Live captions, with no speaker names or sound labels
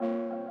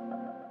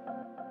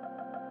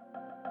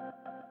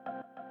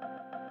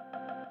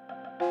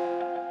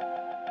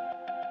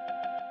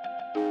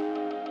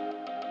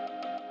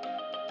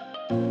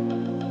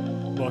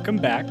Welcome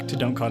back to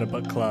Don't Call It a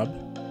Book Club.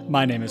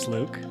 My name is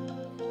Luke.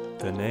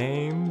 The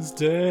name's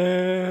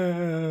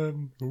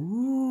Dan.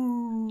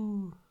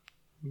 Ooh,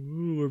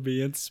 we're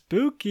being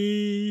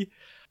spooky.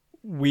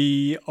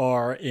 We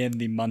are in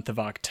the month of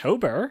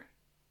October,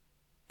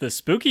 the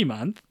spooky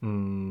month,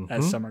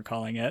 as some are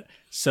calling it.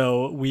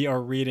 So we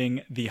are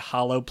reading The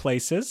Hollow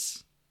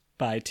Places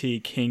by T.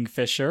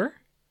 Kingfisher.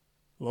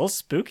 A little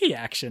spooky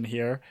action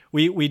here.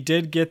 We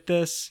did get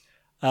this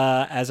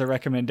as a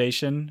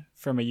recommendation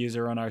from a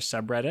user on our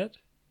subreddit.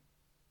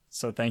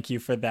 So thank you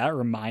for that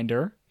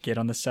reminder. Get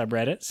on the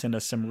subreddit, send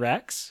us some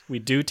recs. We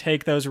do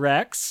take those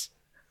recs,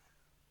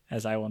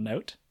 as I will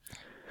note.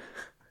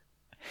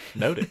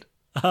 Noted.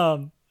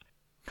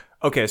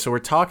 Okay, so we're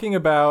talking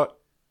about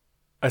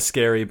a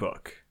scary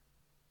book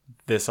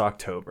this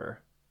October.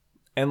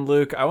 And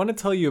Luke, I want to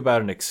tell you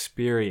about an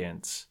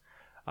experience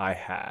I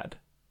had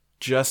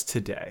just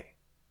today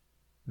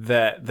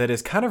that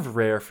is kind of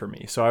rare for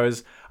me. So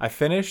I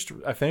finished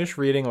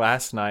reading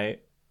last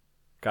night,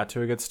 got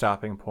to a good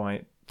stopping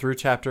point through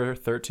chapter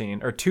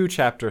 13, or to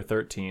chapter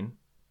 13,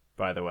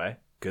 by the way.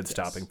 Good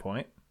stopping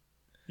point.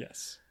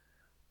 Yes.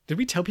 Did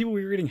we tell people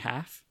we were reading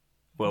half?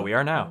 Well, we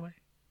are now.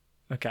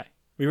 Okay.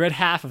 We read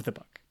half of the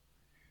book.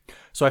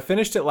 So I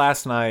finished it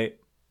last night.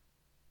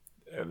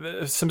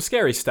 Some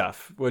scary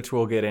stuff, which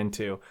we'll get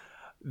into.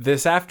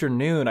 This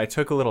afternoon, I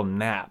took a little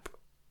nap.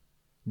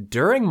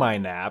 During my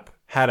nap,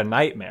 had a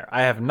nightmare.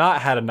 I have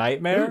not had a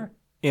nightmare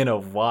in a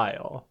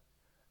while.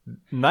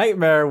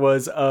 Nightmare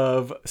was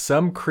of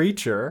some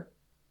creature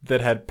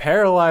that had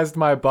paralyzed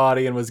my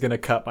body and was going to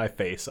cut my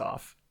face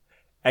off.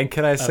 And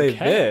can I say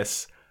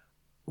this?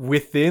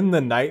 Within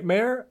the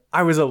nightmare,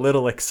 I was a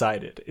little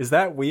excited. Is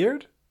that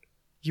weird?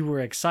 You were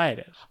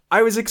excited.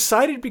 I was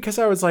excited because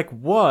I was like,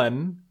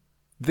 one,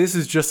 this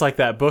is just like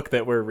that book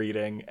that we're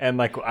reading. And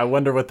like, I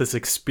wonder what this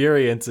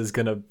experience is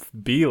going to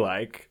be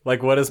like.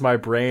 Like, what is my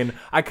brain?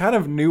 I kind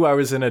of knew I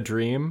was in a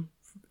dream.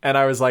 And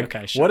I was like,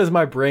 okay, sure. What is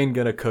my brain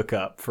going to cook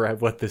up for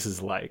what this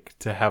is like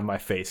to have my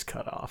face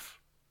cut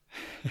off?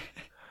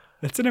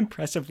 That's an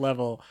impressive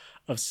level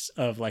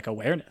of like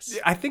awareness.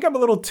 I think I'm a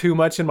little too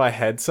much in my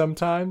head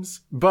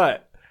sometimes,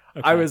 but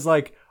I was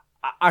like,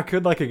 I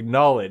could like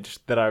acknowledge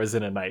that I was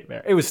in a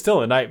nightmare. It was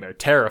still a nightmare.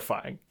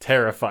 Terrifying.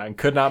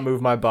 Could not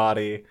move my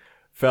body.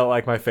 Felt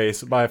like my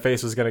face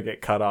was going to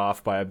get cut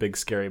off by a big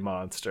scary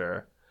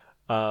monster.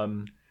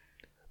 But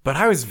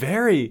I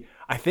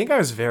think I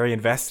was very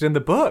invested in the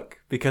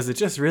book because it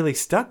just really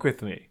stuck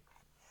with me.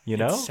 You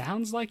know? It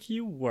sounds like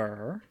you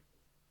were.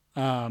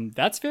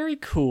 That's very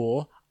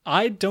cool.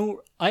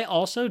 I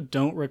also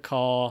don't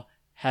recall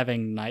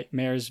having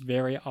nightmares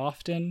very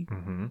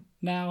often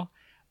now,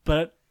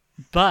 but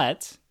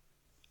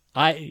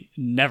I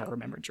never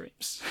remember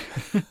dreams.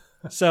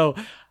 So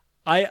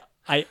I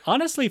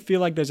honestly feel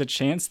like there's a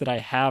chance that I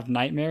have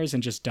nightmares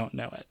and just don't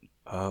know it.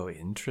 Oh,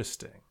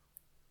 interesting.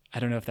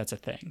 I don't know if that's a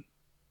thing.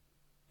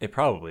 It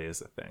probably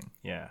is a thing.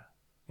 Yeah.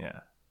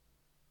 Yeah.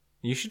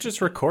 You should just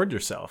record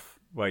yourself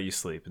while you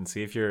sleep and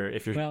see if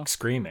you're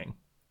screaming.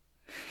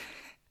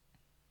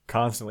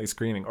 Constantly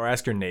screaming, or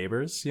ask your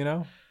neighbors, you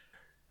know?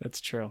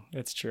 That's true.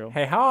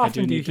 Hey, how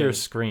often do you hear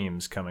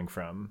screams coming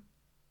from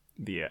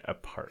the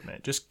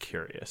apartment? Just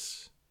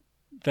curious.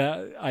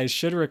 That I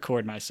should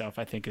record myself,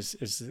 I think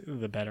is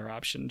the better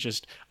option.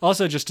 Just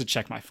to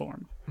check my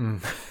form.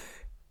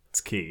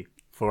 It's key.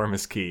 Form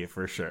is key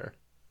for sure.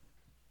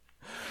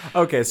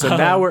 Okay, so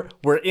now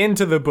we're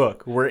into the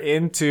book. We're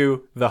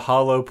into The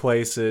Hollow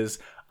Places.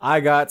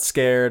 I got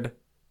scared.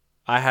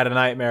 I had a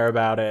nightmare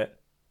about it.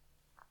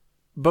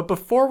 But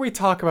before we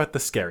talk about the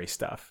scary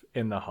stuff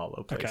in The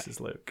Hollow Places,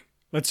 Luke.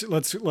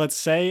 Let's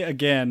say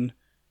again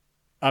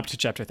up to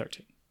chapter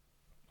 13.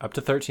 Up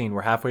to 13,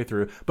 we're halfway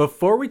through.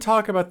 Before we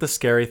talk about the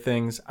scary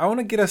things, I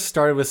want to get us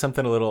started with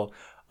something a little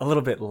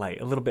bit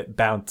light, a little bit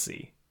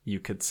bouncy,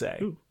 you could say.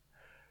 Ooh.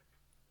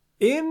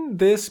 In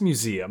this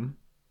museum,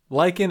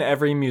 like in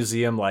every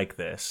museum like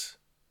this,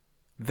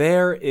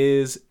 there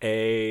is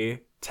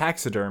a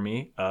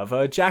taxidermy of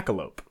a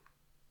jackalope.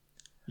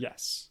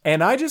 Yes.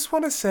 And I just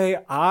want to say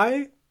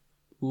I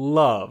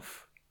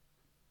love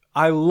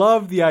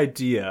the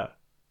idea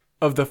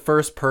of the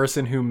first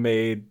person who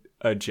made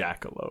a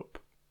jackalope.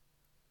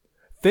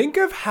 Think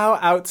of how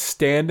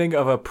outstanding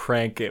of a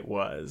prank it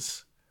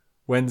was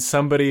when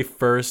somebody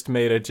first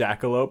made a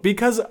jackalope.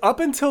 Because up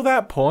until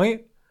that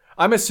point,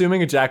 I'm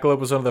assuming a jackalope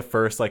was one of the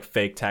first like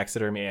fake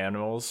taxidermy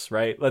animals,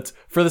 right?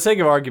 For the sake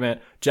of argument,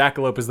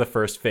 jackalope is the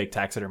first fake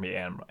taxidermy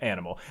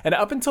animal. And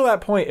up until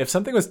that point, if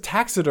something was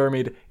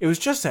taxidermied, it was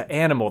just an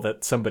animal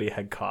that somebody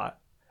had caught.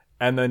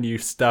 And then you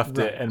stuffed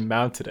it and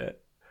mounted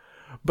it.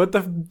 But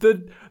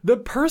the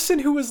person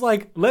who was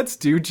like, let's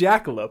do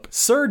jackalope,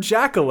 Sir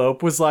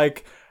Jackalope was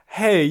like,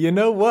 hey, you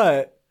know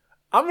what?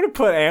 I'm going to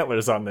put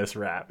antlers on this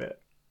rabbit.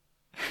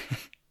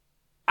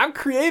 I'm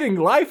creating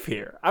life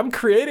here. I'm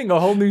creating a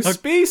whole new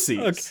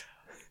species.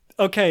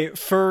 Okay,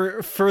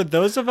 for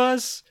those of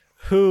us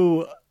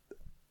who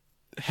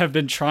have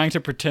been trying to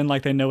pretend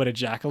like they know what a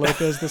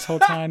jackalope is this whole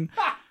time,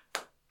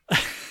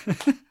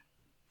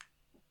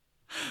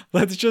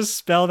 Let's just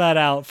spell that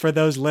out for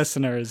those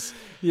listeners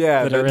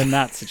that are in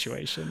that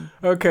situation.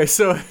 Okay,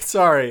 so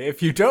sorry.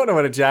 If you don't know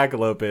what a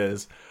jackalope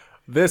is,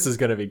 this is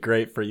going to be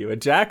great for you. A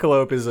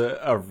jackalope is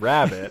a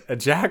rabbit, a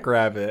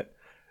jackrabbit,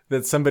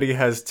 that somebody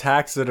has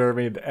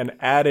taxidermied and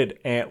added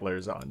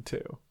antlers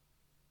onto.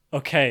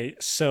 Okay,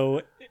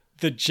 so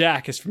the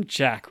jack is from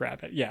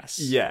jackrabbit, yes.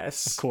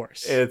 Yes. Of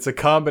course. It's a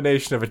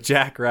combination of a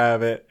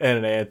jackrabbit and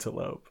an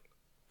antelope.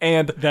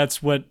 And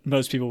that's what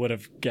most people would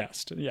have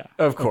guessed. Yeah.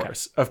 Of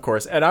course. Okay. Of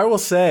course. And I will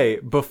say,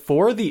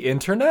 before the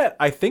internet,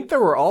 I think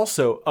there were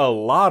also a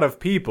lot of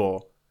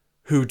people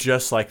who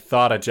just like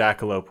thought a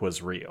jackalope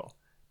was real.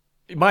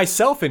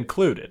 Myself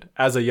included,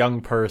 as a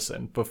young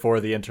person before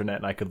the internet,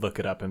 and I could look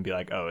it up and be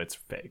like, oh, it's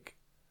fake.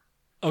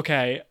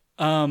 Okay.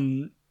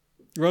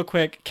 Real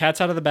quick, cat's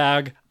out of the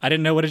bag. I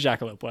didn't know what a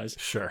jackalope was.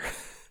 Sure.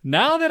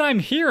 Now that I'm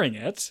hearing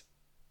it,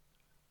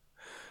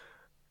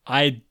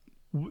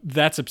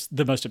 that's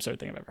the most absurd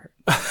thing I've ever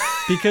heard.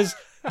 Because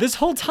this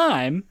whole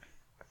time,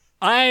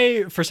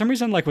 I, for some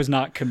reason, like was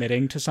not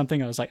committing to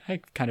something. I was like,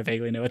 I kind of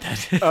vaguely know what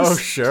that is. Oh,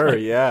 sure.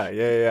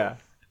 Yeah.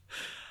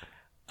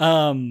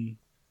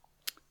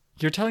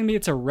 You're telling me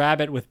it's a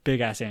rabbit with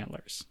big ass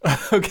antlers.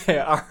 Okay.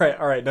 All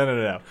right.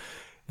 No.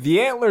 The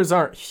antlers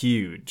aren't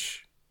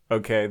huge.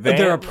 Okay.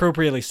 They're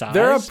appropriately sized.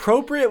 They're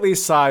appropriately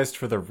sized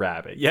for the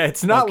rabbit. Yeah.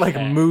 It's not like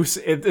moose.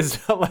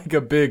 It's not like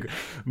a big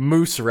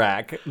moose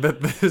rack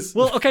that this.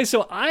 Well, okay.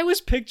 So I was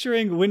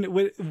picturing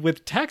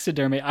with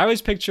taxidermy, I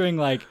was picturing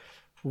like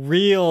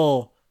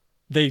real,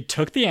 they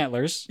took the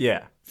antlers.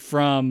 Yeah.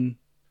 From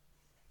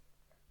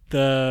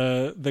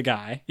the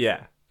guy.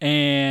 Yeah.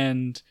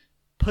 And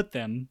put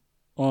them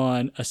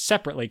on a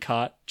separately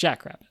caught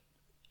jackrabbit.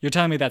 You're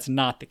telling me that's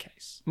not the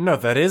case? No,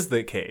 that is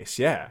the case.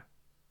 Yeah.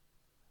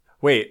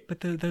 Wait. But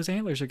those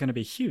antlers are going to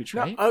be huge,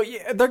 right? No, oh,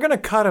 yeah. They're going to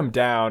cut them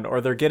down,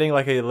 or they're getting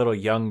like a little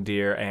young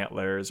deer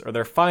antlers, or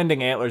they're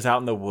finding antlers out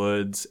in the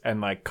woods and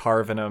like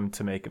carving them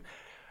to make them.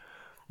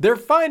 They're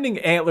finding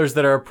antlers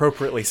that are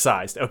appropriately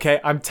sized.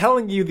 Okay. I'm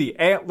telling you, the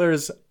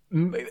antlers,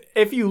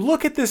 if you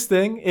look at this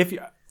thing,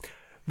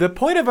 the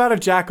point about a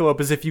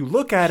jackalope is if you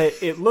look at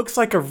it, it looks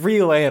like a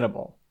real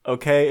animal.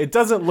 Okay, it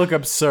doesn't look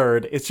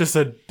absurd. It's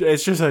a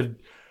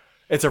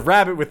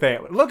rabbit with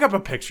antlers. Look up a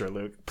picture,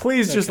 Luke.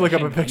 Please just look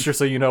up a picture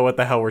so you know what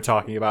the hell we're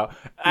talking about.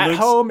 At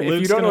home, if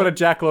you don't know what a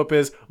jackalope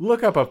is,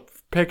 look up a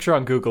picture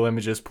on Google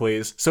Images,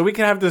 please, so we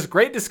can have this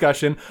great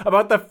discussion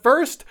about the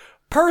first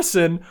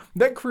person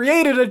that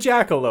created a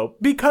jackalope,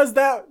 because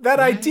that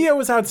idea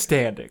was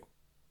outstanding.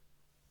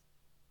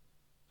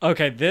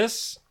 Okay,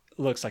 this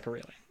looks like a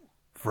real animal.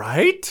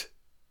 Right?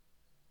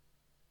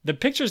 The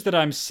pictures that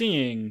I'm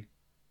seeing.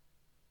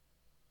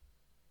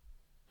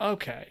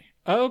 Okay.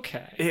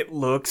 It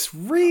looks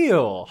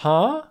real,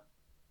 huh?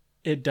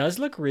 It does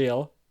look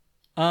real.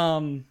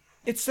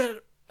 It's an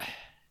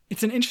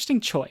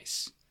interesting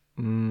choice.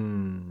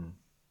 To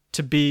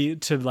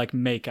like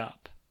make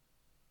up.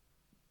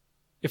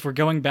 If we're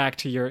going back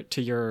to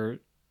the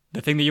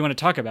thing that you want to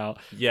talk about,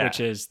 which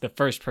is the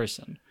first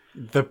person.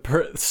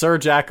 Sir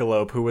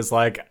Jackalope, who was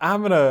like,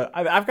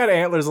 I've got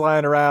antlers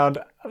lying around.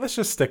 Let's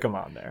just stick them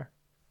on there.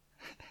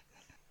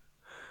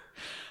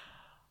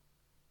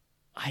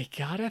 I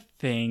gotta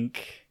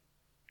think.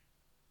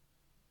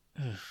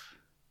 Ugh.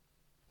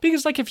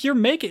 Because like if you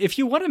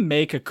want to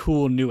make a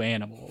cool new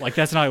animal, like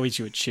that's not what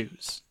you would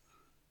choose.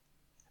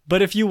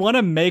 But if you want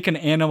to make an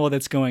animal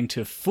that's going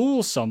to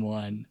fool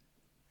someone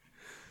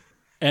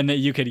and that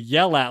you could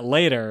yell at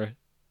later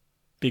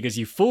because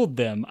you fooled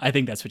them, I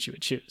think that's what you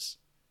would choose.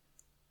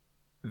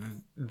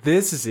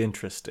 This is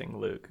interesting,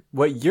 Luke.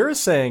 What you're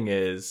saying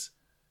is,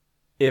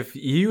 if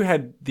you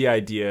had the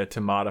idea to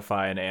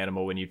modify an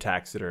animal when you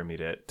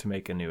taxidermied it to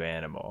make a new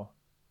animal,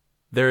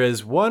 there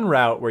is one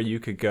route where you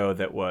could go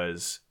that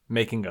was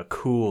making a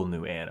cool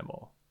new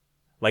animal,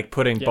 like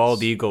putting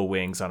bald eagle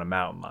wings on a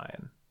mountain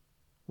lion.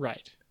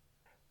 Right.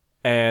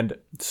 And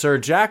Sir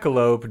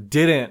Jackalope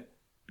didn't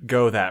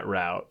go that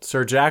route.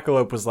 Sir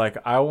Jackalope was like,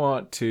 I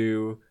want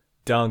to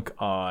dunk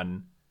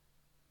on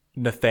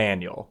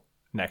Nathaniel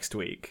next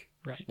week.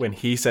 Right. When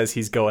he says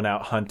he's going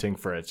out hunting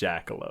for a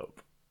jackalope.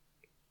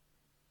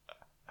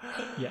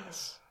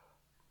 Yes.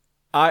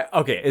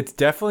 Okay, it's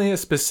definitely a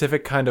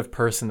specific kind of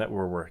person that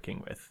we're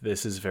working with.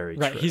 This is very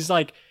true. He's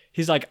like,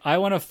 I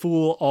want to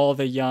fool all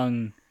the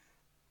young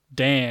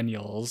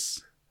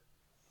Daniels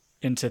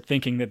into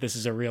thinking that this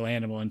is a real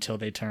animal until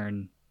they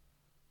turn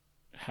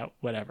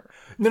whatever.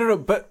 No,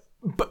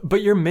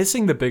 but you're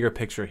missing the bigger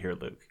picture here,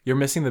 Luke. You're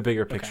missing the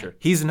bigger picture. Okay.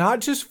 He's not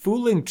just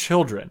fooling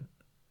children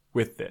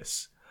with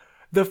this.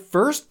 The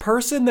first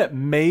person that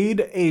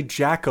made a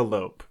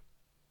jackalope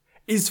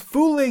is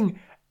fooling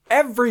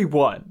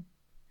everyone,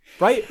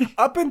 right?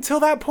 Up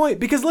until that point.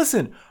 Because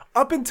listen,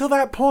 up until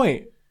that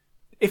point,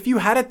 if you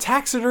had a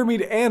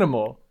taxidermied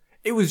animal,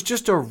 it was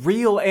just a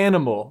real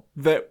animal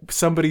that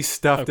somebody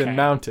stuffed and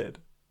mounted.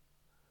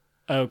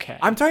 Okay.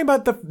 I'm talking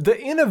about the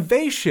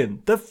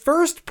innovation. The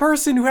first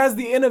person who has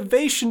the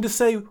innovation to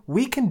say,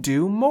 we can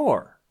do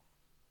more.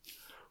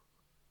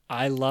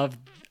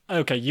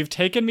 Okay, you've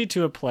taken me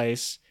to a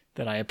place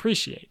that I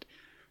appreciate.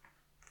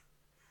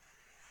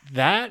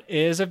 That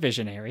is a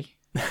visionary.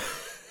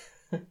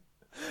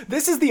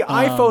 This is the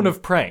iPhone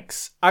of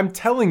pranks. I'm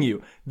telling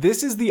you,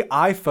 this is the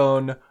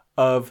iPhone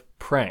of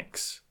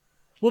pranks.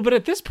 Well, but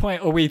at this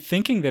point, are we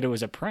thinking that it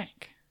was a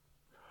prank?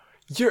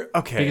 You're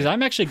okay. Because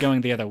I'm actually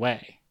going the other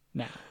way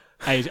now.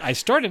 I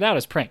started out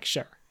as prank,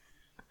 sure.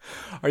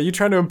 Are you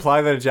trying to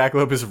imply that a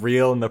jackalope is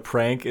real and the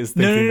prank is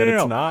thinking that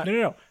it's not?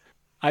 No.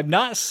 I'm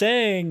not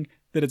saying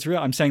that it's real.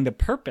 I'm saying the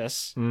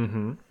purpose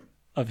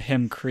of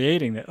him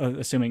creating it,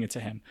 assuming it's a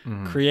him,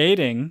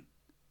 creating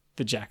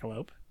the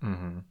jackalope,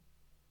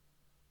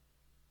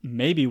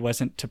 maybe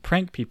wasn't to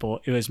prank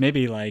people. It was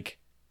maybe like,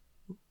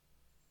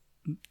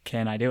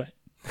 can I do it?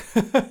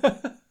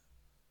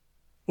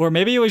 Or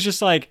maybe it was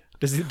just like,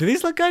 do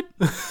these look good?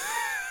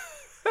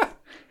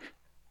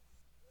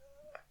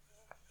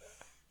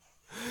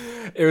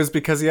 It was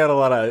because he had a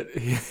lot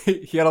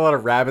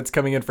of rabbits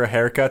coming in for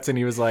haircuts, and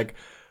he was like,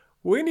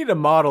 we need a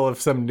model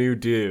of some new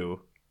do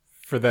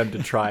for them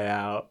to try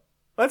out.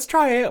 Let's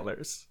try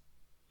antlers.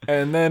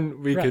 And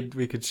then we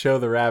could show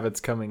the rabbits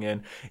coming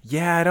in.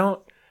 Yeah,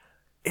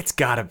 it's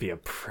gotta be a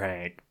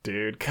prank,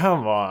 dude.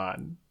 Come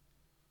on.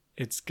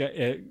 It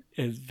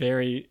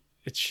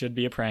should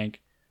be a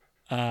prank.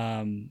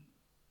 I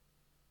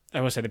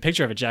will say the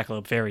picture of a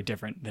jackalope very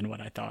different than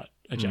what I thought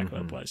a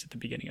jackalope was at the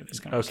beginning of this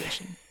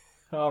conversation. Okay.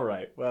 All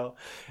right. Well,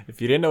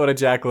 if you didn't know what a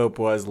jackalope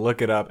was,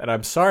 look it up. And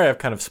I'm sorry I've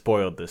kind of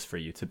spoiled this for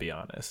you, to be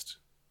honest,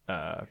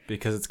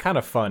 because it's kind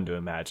of fun to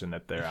imagine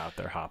that they're out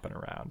there hopping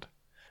around.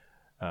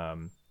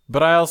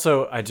 But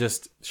I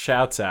just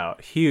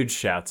huge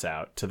shouts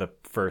out to the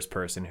first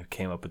person who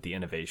came up with the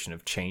innovation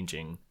of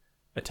changing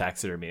a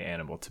taxidermy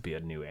animal to be a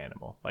new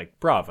animal. Like,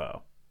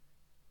 bravo.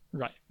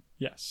 Right.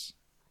 Yes.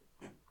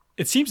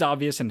 It seems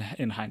obvious in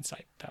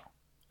hindsight, though,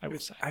 I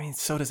would say. I mean,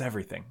 so does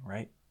everything,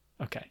 right?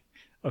 Okay.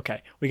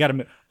 We got to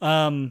move.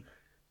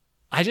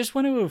 I just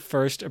want to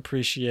first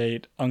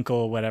appreciate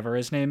Uncle whatever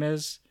his name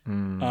is.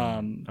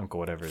 Uncle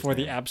whatever his for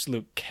name. the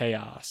absolute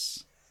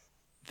chaos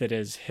that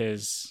is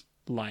his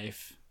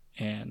life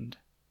and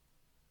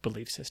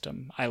belief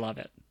system. I love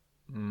it.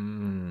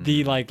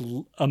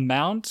 The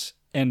amount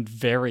and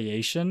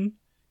variation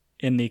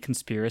in the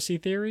conspiracy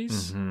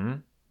theories,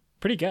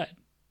 pretty good.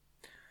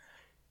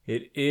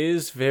 It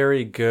is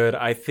very good.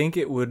 I think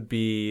it would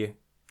be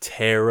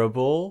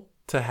terrible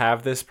to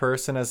have this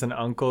person as an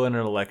uncle in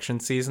an election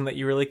season that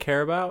you really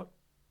care about.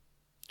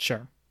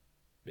 Sure.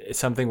 It's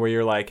something where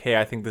you're like, hey,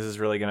 I think this is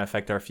really going to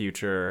affect our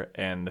future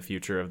and the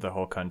future of the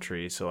whole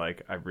country. So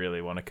like, I really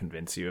want to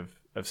convince you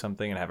of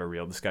something and have a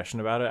real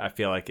discussion about it. I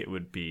feel like it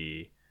would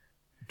be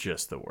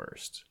just the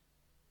worst.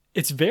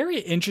 It's very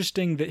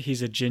interesting that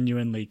he's a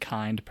genuinely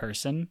kind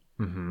person.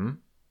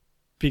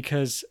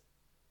 Because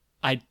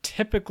I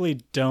typically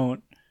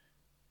don't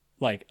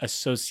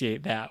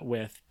associate that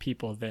with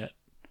people that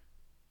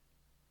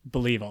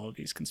believe all of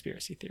these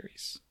conspiracy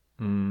theories.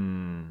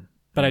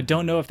 But I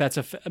don't know if that's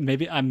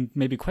I'm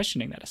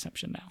questioning that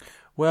assumption now.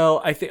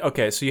 Well, I think,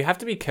 okay, so you have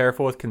to be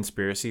careful with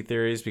conspiracy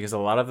theories because a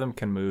lot of them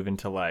can move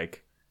into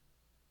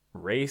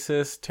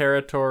racist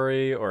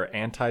territory or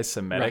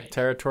anti-Semitic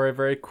territory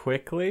very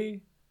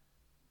quickly.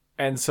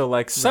 And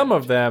so some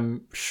of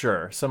them,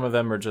 sure, some of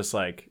them are just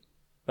like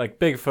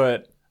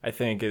Bigfoot, I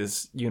think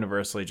is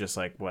universally just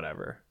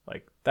whatever.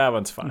 That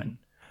one's fine.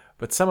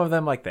 But some of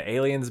them, like the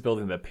aliens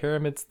building the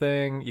pyramids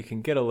thing, you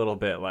can get a little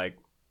bit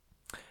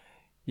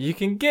you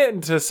can get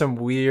into some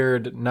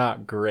weird,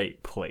 not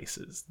great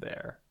places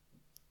there.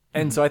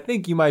 And so I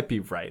think you might be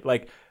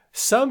right.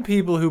 Some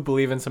people who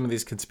believe in some of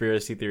these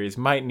conspiracy theories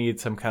might need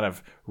some kind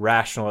of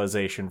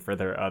rationalization for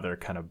their other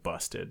kind of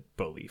busted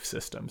belief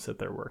systems that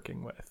they're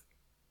working with.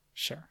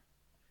 Sure.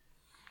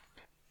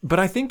 But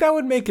I think that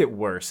would make it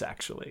worse,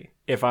 actually,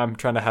 if I'm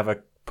trying to have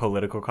a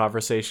political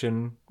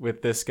conversation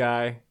with this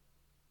guy.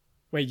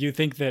 Wait, you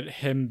think that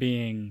him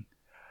being...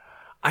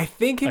 I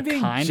think him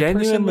being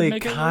genuinely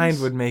kind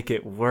would make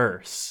it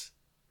worse.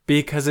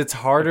 Because it's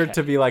harder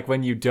to be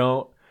when you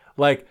don't...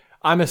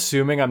 I'm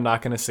assuming I'm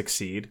not going to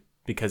succeed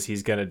because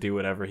he's going to do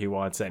whatever he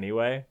wants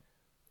anyway.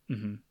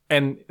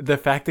 And the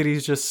fact that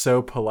he's just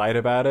so polite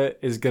about it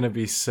is going to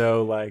be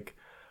so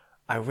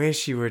I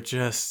wish you were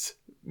just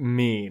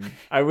mean.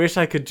 I wish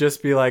I could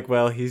just be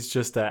well, he's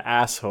just an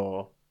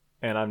asshole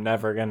and I'm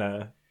never going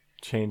to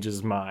change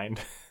his mind.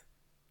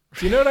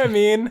 Do you know what I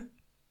mean?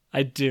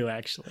 I do,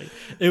 actually.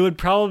 It would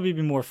probably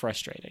be more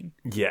frustrating.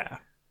 Yeah.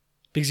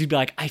 Because you'd be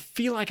like, I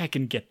feel like I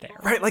can get there.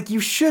 Right, we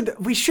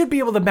should be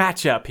able to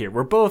match up here.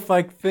 We're both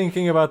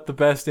thinking about the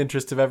best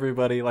interest of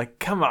everybody.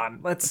 Come on,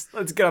 let's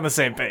get on the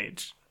same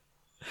page.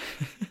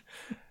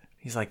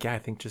 He's like, yeah, I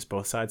think just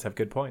both sides have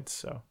good points,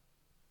 so.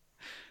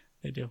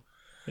 They do.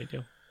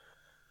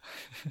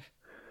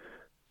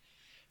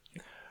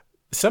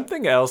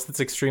 Something else that's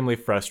extremely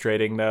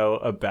frustrating, though,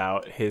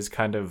 about his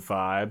kind of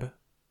vibe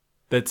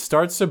that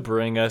starts to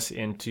bring us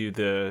into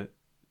the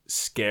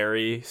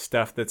scary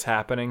stuff that's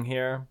happening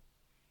here.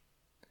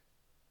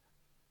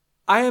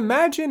 I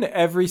imagine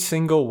every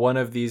single one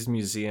of these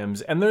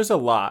museums, and there's a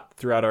lot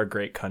throughout our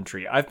great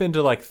country. I've been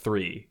to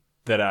 3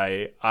 that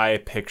I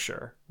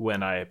picture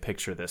when I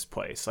picture this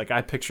place. Like,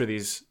 I picture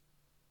these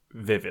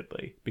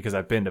vividly because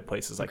I've been to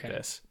places like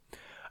this.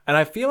 And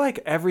I feel like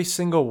every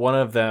single one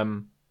of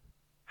them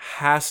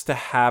has to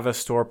have a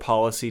store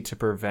policy to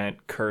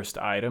prevent cursed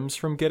items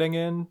from getting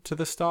into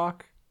the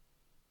stock.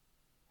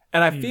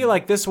 And I feel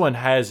like this one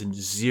has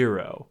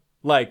zero.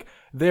 Like,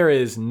 there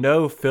is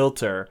no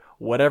filter.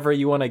 Whatever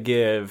you want to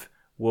give,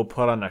 we'll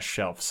put on a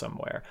shelf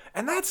somewhere.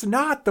 And that's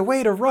not the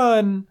way to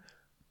run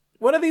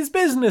one of these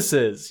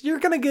businesses. You're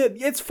going to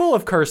get... It's full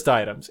of cursed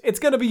items. It's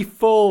going to be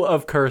full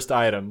of cursed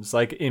items,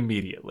 like,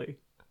 immediately.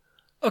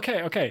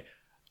 Okay.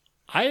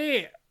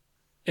 I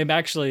am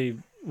actually...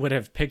 would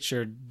have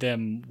pictured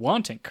them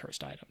wanting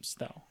cursed items,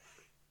 though.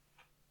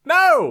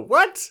 No!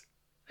 What?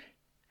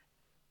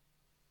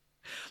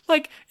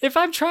 Like, if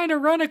I'm trying to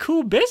run a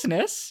cool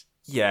business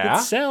that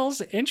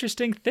sells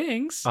interesting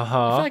things, I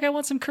feel like I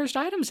want some cursed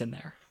items in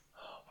there.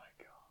 Oh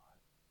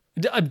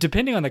my god.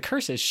 Depending on the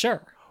curses,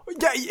 sure.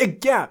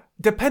 Yeah.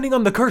 Depending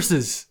on the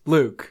curses,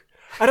 Luke.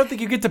 I don't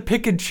think you get to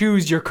pick and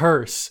choose your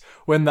curse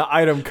when the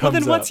item comes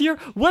up. Well, then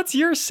what's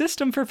your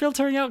system for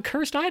filtering out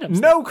cursed items?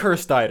 No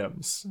cursed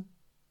items.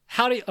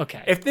 How do you...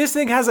 Okay. If this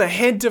thing has a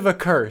hint of a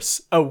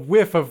curse, a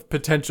whiff of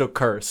potential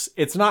curse,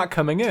 it's not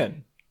coming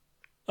in.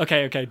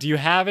 Okay. Do you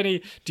have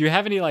any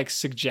like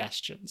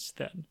suggestions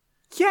then?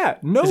 Yeah,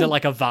 no. Is it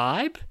like a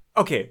vibe?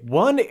 Okay,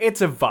 one,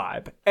 it's a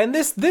vibe. And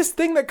this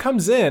thing that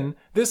comes in,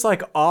 this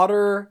like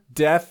otter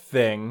death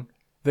thing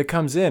that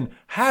comes in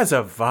has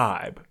a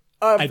vibe.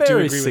 A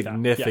very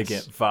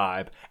significant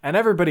vibe. And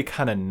everybody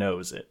kind of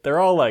knows it. They're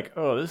all like,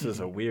 oh, this is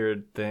a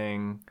weird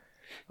thing.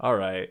 All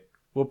right,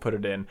 we'll put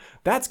it in.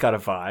 That's got a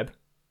vibe.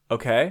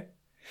 Okay.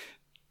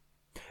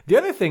 The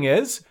other thing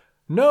is,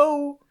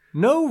 no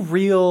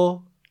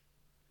real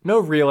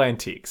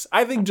antiques.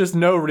 I think just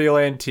no real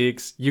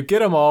antiques. You get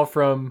them all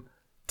from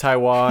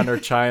Taiwan or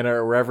China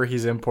or wherever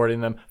he's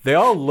importing them. They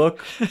all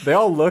look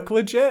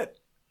legit.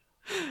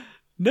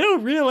 No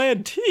real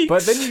antiques.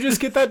 But then you just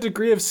get that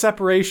degree of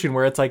separation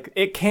where it's like,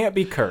 it can't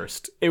be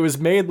cursed. It was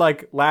made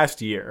like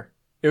last year.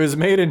 It was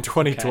made in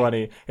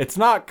 2020. Okay. It's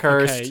not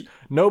cursed. Okay.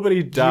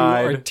 Nobody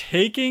died. You are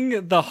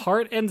taking the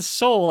heart and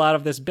soul out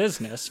of this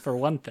business, for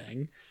one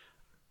thing.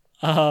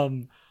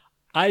 I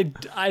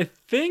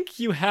think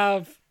you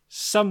have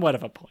somewhat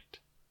of a point.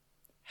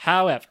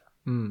 However,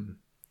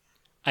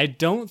 I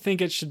don't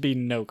think it should be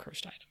no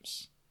cursed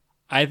items.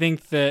 I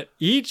think that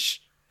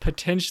each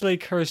potentially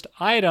cursed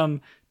item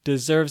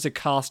deserves a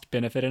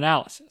cost-benefit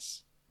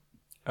analysis.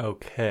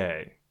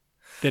 Okay.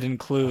 That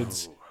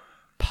includes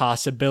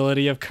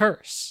possibility of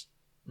curse.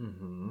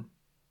 Mm-hmm.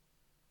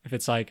 If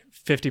it's like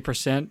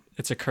 50%,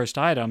 it's a cursed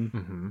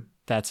item,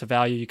 that's a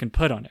value you can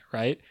put on it,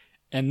 right?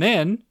 And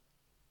then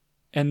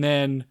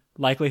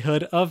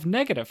likelihood of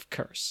negative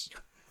curse,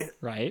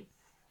 right?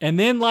 And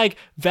then like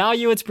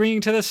value it's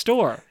bringing to the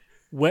store.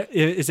 What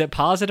is it,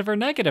 positive or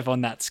negative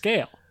on that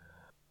scale?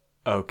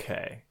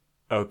 Okay.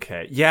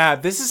 Yeah,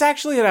 this is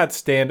actually an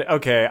outstanding...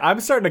 Okay, I'm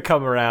starting to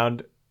come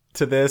around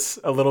to this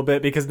a little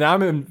bit because now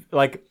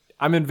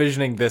I'm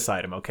envisioning this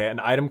item, okay? An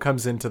item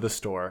comes into the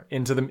store,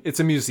 it's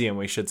a museum,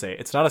 we should say.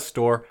 It's not a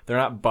store. They're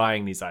not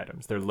buying these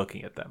items. They're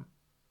looking at them.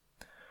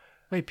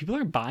 Wait, people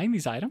are buying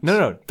these items?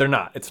 No, they're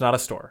not. It's not a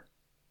store.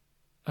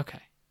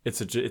 Okay. It's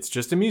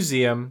just a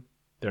museum.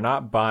 They're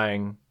not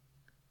buying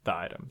the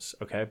items,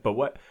 okay? But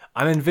what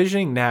I'm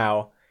envisioning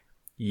now,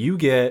 you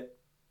get,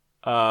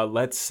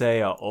 let's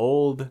say, an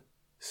old,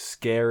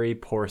 scary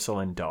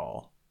porcelain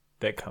doll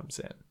that comes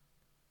in.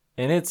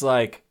 And it's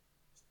like,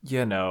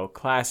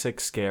 classic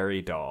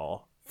scary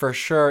doll. For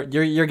sure,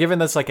 you're giving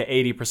this like an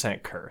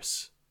 80%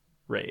 curse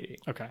rating.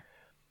 Okay.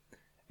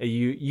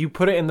 You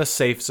put it in the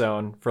safe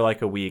zone for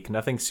like a week.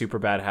 Nothing super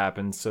bad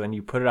happens. So then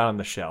you put it out on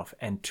the shelf.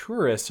 And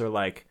tourists are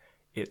like,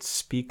 it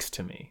speaks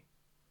to me.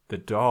 The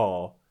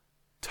doll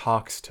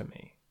talks to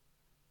me.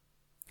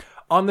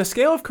 On the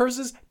scale of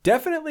curses,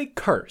 definitely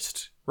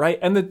cursed, right?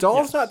 And the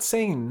doll's not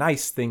saying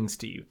nice things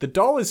to you. The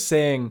doll is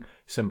saying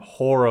some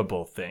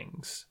horrible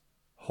things.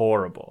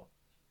 Horrible.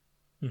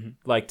 Mm-hmm.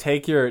 Like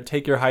take your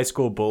high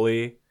school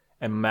bully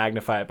and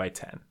magnify it by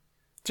 10.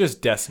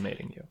 Just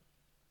decimating you.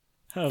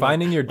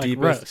 Finding your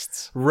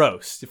deepest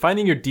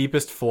finding your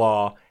deepest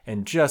flaw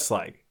and just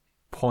like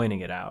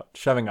pointing it out,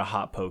 shoving a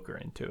hot poker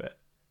into it.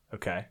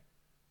 Okay.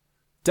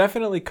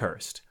 Definitely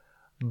cursed.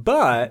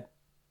 But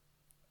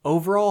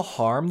overall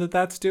harm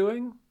that's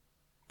doing,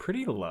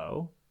 pretty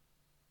low.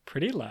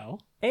 Pretty low.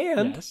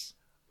 And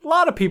a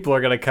lot of people are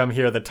going to come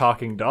hear the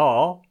talking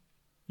doll.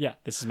 Yeah,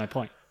 this is my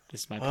point.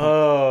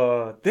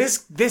 Oh, this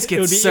gets so risky. It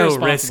would be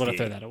irresponsible to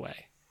throw that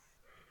away.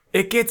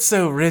 It gets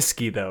so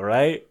risky though,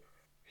 right?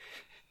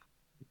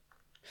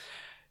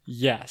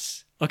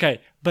 Yes. Okay,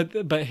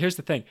 but here's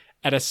the thing.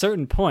 At a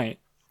certain point,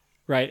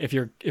 right, if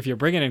you're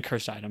bringing in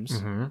cursed items,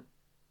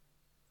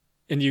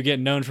 and you get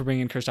known for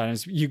bringing in cursed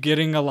items, you're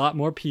getting a lot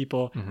more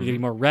people, you're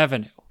getting more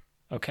revenue,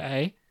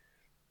 okay?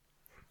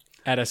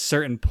 At a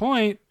certain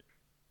point,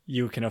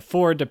 you can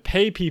afford to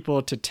pay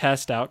people to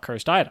test out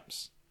cursed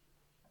items.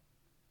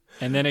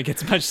 And then it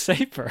gets much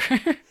safer.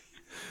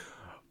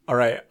 All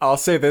right, I'll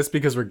say this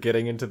because we're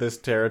getting into this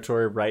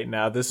territory right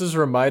now. This is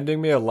reminding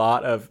me a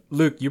lot of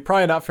Luke. You're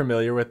probably not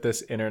familiar with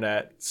this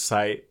internet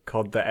site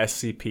called the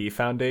SCP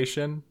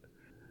Foundation.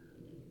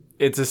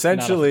 It's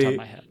essentially Not off the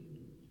top of my head.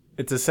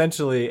 It's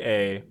essentially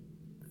a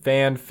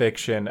fan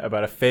fiction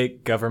about a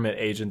fake government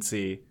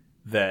agency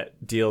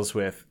that deals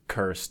with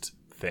cursed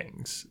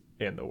things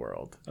in the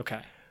world.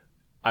 Okay.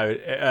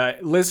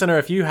 Listener,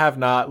 if you have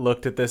not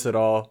looked at this at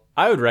all,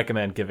 I would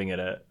recommend giving it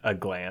a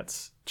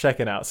glance,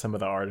 checking out some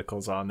of the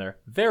articles on there.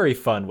 Very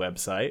fun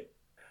website.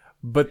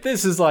 But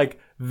this is like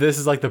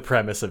the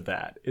premise of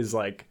that is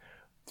like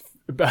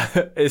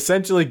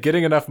essentially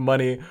getting enough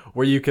money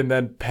where you can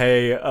then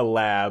pay a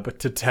lab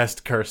to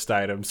test cursed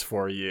items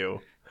for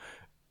you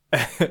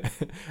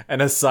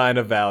and assign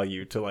a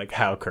value to like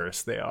how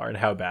cursed they are and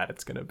how bad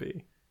it's going to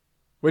be,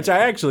 which I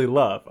actually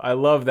love. I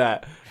love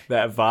that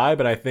vibe.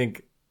 And I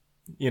think,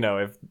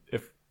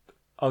 if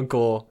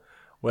Uncle,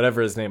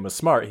 whatever his name was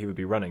smart, he would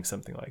be running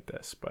something like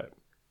this, but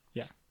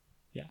yeah.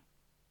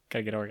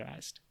 Gotta get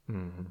organized.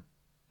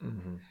 Mm-hmm.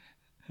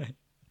 Mm-hmm.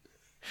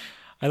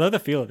 I love the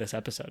feel of this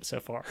episode so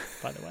far,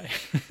 by the way.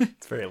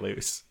 It's very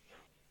loose.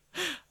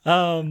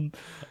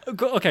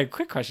 Okay,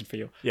 quick question for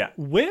you. Yeah.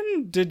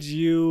 When did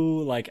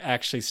you like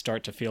actually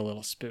start to feel a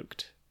little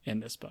spooked in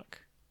this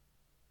book?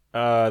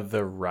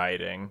 The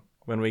writing.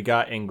 When we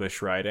got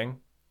English writing.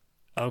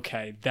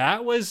 Okay,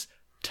 that was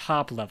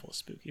top level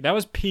spooky. That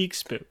was peak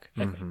spook,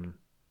 I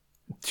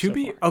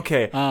think.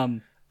 Okay.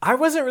 I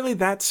wasn't really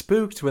that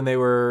spooked when they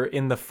were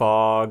in the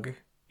fog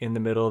in the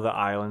middle of the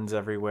islands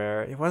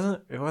everywhere. It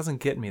wasn't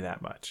getting me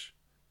that much.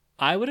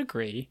 I would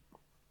agree.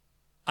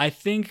 I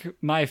think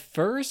my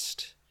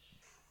first,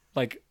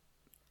 like,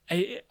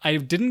 I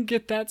didn't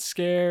get that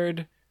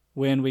scared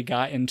when we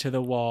got into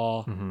the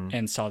wall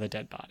and saw the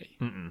dead body.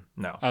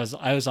 No. I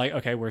was like,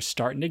 okay, we're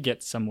starting to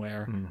get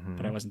somewhere,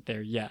 but I wasn't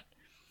there yet.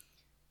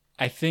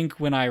 I think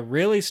when I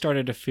really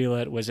started to feel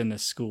it was in the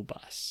school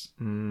bus.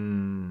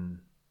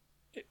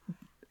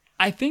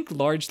 I think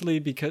largely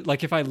because,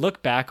 like, if I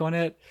look back on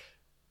it,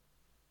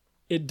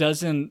 it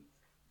doesn't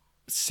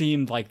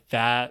seem like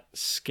that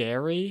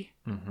scary,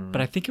 but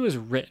I think it was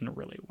written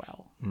really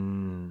well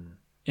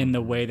in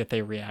the way that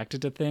they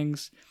reacted to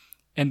things.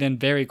 And then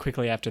very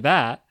quickly after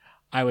that,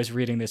 I was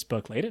reading this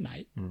book late at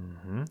night,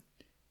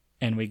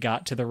 and we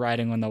got to the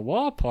writing on the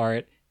wall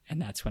part, and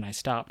that's when I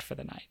stopped for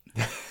the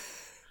night.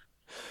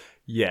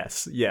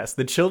 Yes.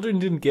 The children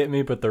didn't get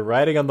me, but the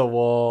writing on the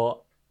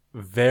wall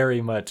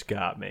very much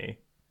got me.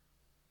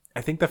 I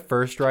think the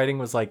first writing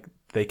was like,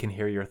 they can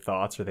hear your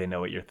thoughts or they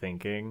know what you're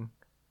thinking.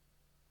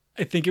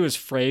 I think it was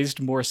phrased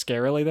more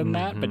scarily than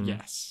that, but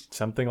yes.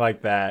 Something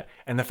like that.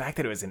 And the fact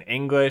that it was in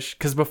English,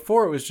 because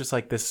before it was just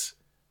like this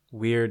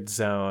weird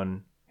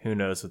zone, who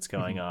knows what's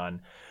going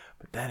on.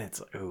 But then it's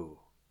like, ooh.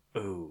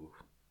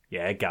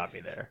 Yeah, it got me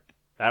there.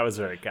 That was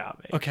where it got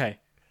me. Okay.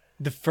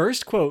 The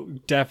first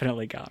quote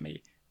definitely got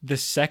me. The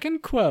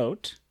second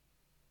quote,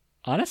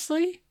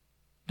 honestly,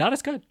 not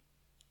as good.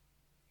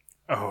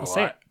 Oh, I'll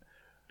say it.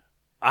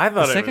 I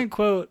thought the second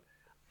quote,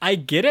 I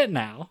get it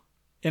now,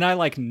 and I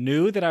like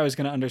knew that I was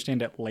going to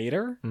understand it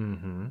later.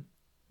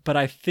 But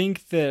I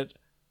think that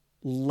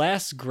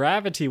less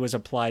gravity was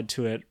applied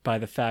to it by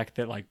the fact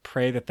that like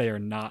pray that they are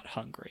not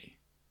hungry.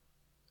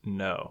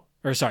 No.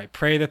 Or sorry,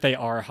 pray that they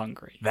are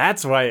hungry.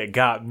 That's why it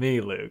got me,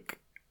 Luke.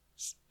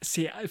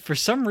 See, for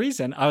some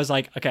reason, I was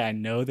like, okay, I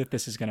know that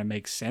this is going to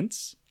make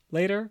sense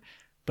later,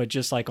 but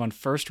just like on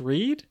first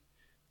read,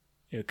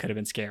 it could have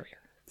been scarier.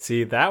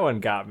 See, that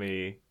one got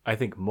me, I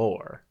think,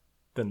 more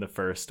than the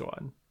first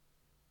one.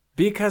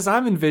 Because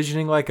I'm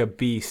envisioning like a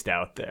beast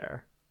out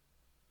there.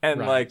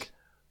 And like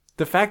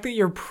the fact that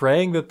you're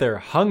praying that they're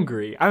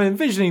hungry, I'm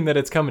envisioning that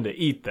it's coming to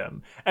eat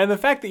them. And the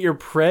fact that you're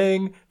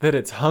praying that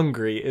it's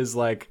hungry is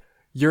like,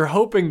 you're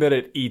hoping that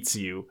it eats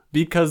you,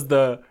 because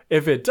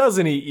if it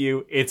doesn't eat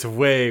you, it's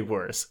way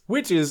worse.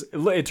 Which is,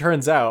 it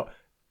turns out,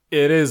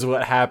 it is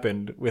what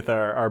happened with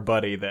our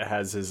buddy that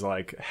has his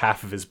like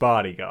half of his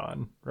body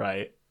gone,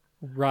 right?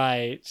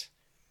 Right.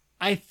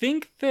 I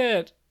think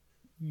that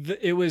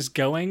it was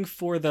going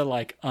for the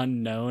like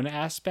unknown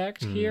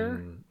aspect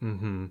here,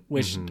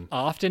 which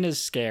often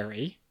is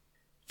scary.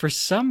 For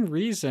some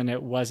reason,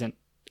 it wasn't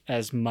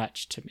as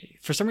much to me.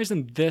 For some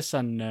reason, this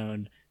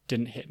unknown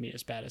didn't hit me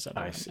as bad as other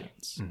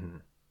unknowns.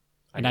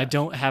 And I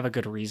don't have a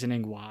good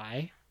reasoning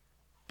why,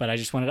 but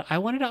I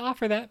wanted to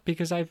offer that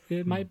because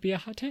it might be a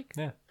hot take.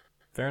 Yeah,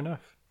 fair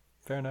enough,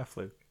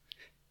 Luke.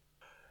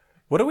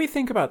 What do we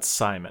think about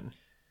Simon?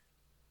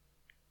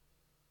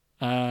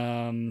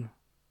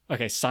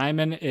 Okay,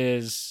 Simon's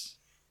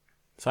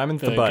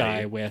the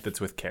buddy guy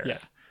that's with Kara. Yeah.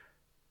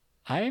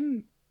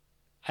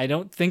 I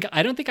don't think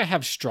I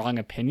have strong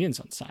opinions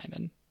on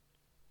Simon.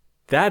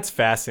 That's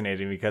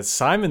fascinating because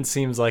Simon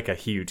seems like a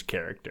huge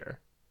character.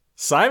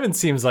 Simon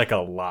seems like a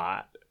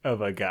lot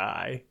of a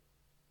guy.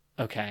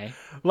 Okay.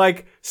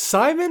 Like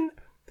Simon,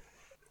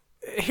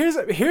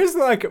 here's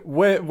like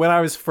when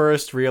I was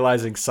first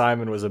realizing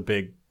Simon was a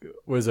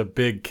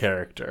big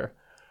character.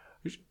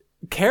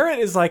 Carrot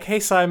is like, hey,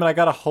 Simon, I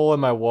got a hole in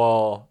my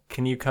wall.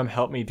 Can you come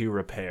help me do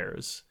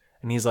repairs?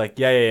 And he's like,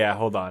 yeah,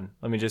 hold on.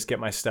 Let me just get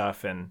my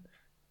stuff and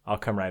I'll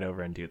come right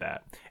over and do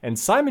that. And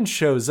Simon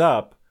shows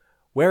up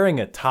wearing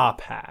a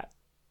top hat.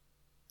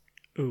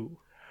 Ooh.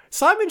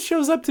 Simon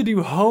shows up to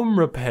do home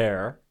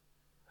repair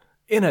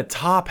in a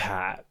top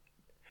hat.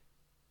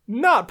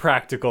 Not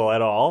practical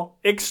at all.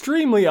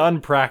 Extremely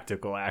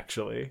unpractical,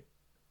 actually.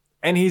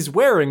 And he's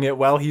wearing it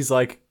while he's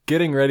like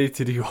getting ready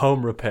to do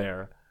home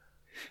repair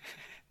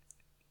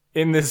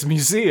in this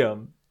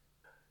museum.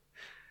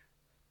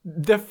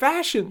 The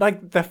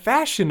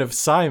fashion of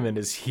Simon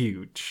is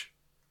huge.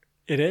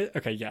 It is?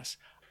 Okay, yes.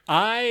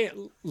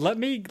 Let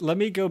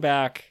me go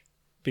back,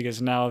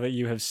 because now that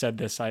you have said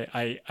this,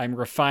 I'm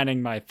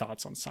refining my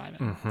thoughts on Simon.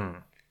 Mm-hmm.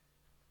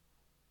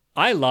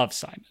 I love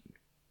Simon.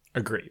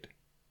 Agreed.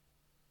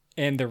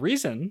 And the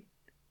reason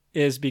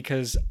is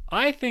because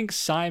I think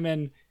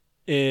Simon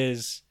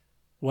is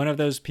one of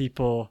those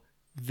people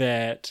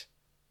that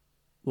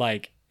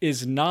like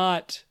is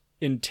not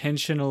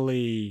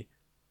intentionally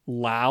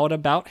loud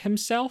about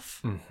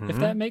himself, if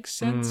that makes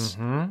sense.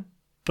 Mm-hmm.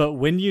 But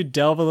when you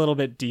delve a little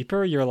bit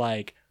deeper, you're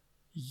like,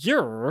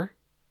 you're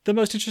the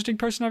most interesting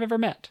person I've ever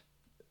met.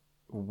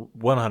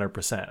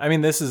 100%. I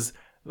mean, this is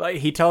like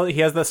he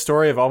has that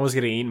story of almost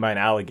getting eaten by an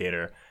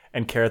alligator,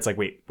 and Carrot's like,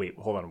 wait,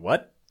 hold on,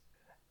 what?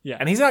 Yeah.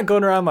 And he's not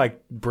going around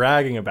like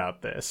bragging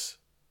about this.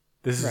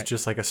 This is right.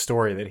 just like a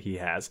story that he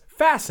has.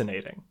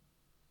 Fascinating.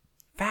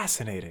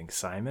 Fascinating,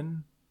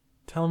 Simon.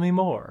 Tell me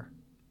more.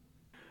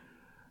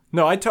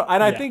 No, I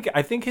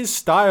think his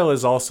style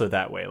is also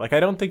that way. Like, I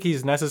don't think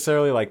he's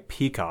necessarily like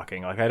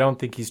peacocking. Like, I don't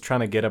think he's trying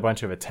to get a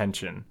bunch of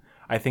attention.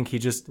 I think he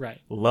just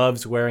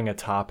loves wearing a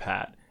top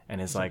hat and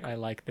is like, I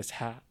like this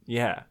hat.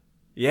 Yeah.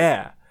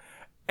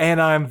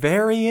 And I'm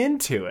very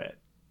into it.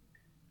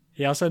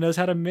 He also knows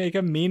how to make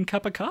a mean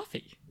cup of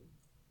coffee.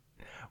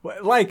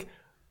 Like,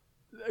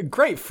 a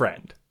great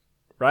friend,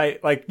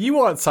 right? Like, you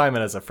want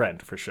Simon as a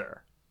friend for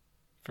sure.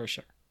 For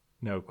sure.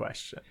 No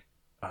question.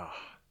 Oh.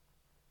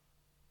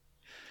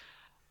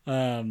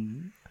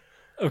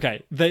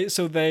 Okay.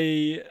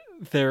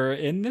 They're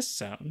in this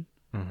zone.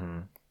 Mm-hmm.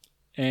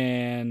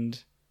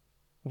 And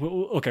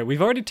okay,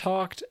 we've already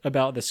talked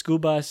about the school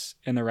bus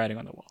and the writing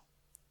on the wall.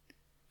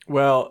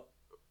 Well,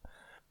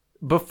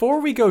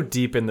 before we go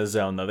deep in the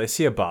zone, though, they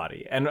see a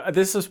body. And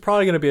this is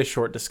probably going to be a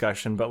short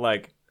discussion, but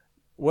like,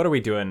 what are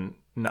we doing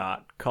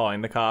not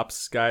calling the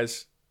cops,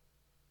 guys?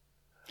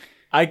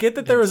 I get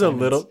that there was a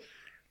little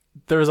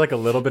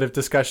bit of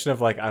discussion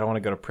of like, I don't want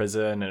to go to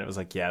prison. And it was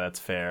like, yeah, that's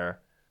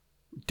fair.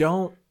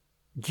 You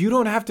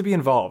don't have to be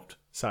involved,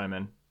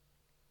 Simon.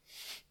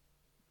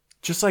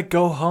 Just like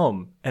go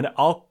home and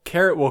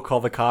Carrot will call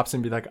the cops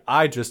and be like,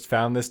 I just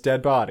found this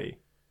dead body.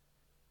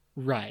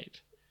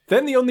 Right.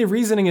 Then the only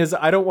reasoning is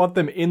I don't want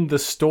them in the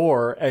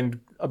store and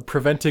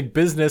preventing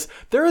business.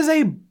 There is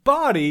a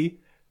body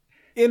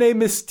in a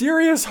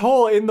mysterious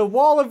hole in the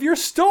wall of your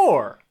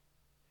store.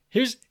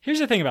 Here's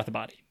the thing about the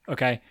body,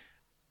 okay?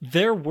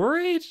 They're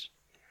worried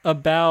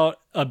about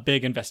a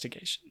big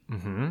investigation.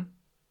 Mm-hmm.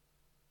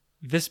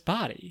 This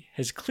body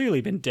has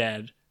clearly been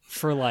dead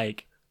for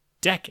like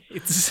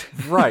decades.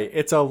 Right.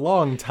 It's a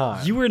long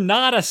time. You were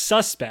not a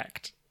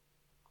suspect.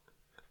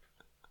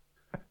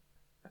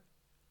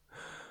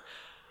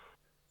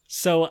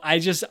 So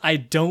I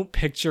don't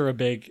picture a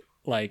big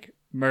like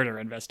murder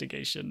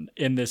investigation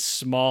in this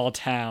small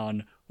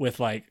town with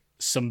like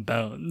some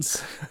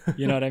bones.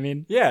 You know what I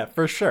mean? Yeah,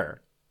 for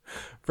sure.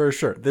 For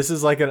sure. This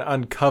is like an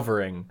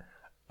uncovering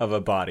of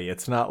a body.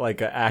 It's not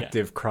like an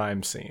active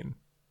crime scene.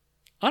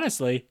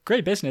 Honestly,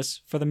 great business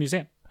for the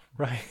museum.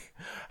 Right.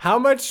 How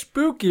much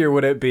spookier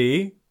would it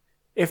be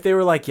if they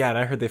were like, yeah, and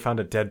I heard they found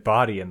a dead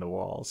body in the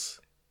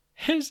walls.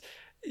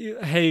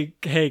 Hey,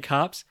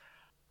 cops,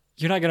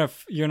 you're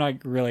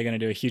not really gonna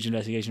do a huge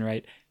investigation,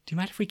 right? Do you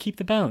mind if we keep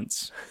the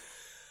bones?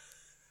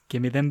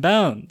 Give me them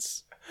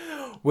bones.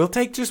 We'll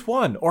take just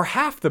one or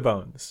half the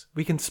bones.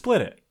 We can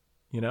split it,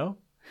 you know?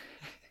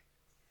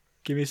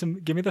 Give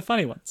me the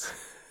funny ones.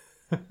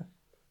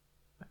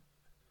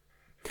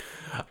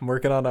 I'm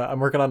working on a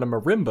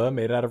marimba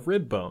made out of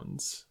rib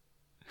bones.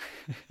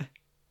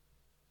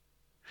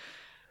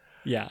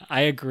 Yeah,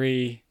 I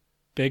agree.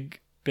 Big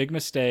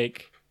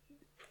mistake.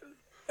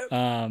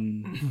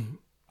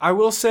 I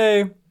will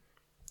say,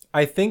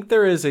 I think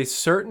there is a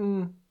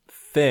certain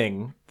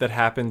thing that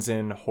happens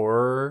in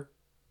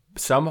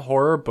some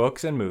horror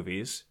books and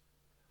movies,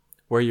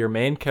 where your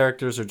main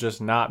characters are just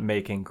not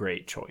making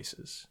great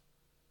choices.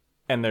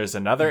 And there's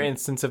another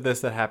instance of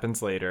this that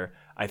happens later.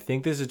 I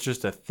think this is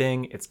just a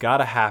thing. It's got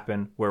to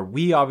happen where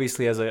we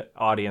obviously as an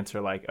audience are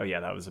like, oh yeah,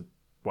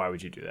 why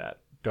would you do that?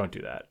 Don't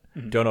do that.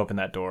 Mm-hmm. Don't open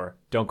that door.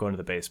 Don't go into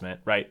the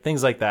basement, right?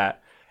 Things like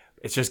that.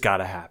 It's just got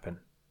to happen.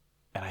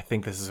 And I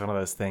think this is one of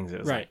those things. It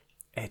was right.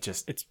 Like,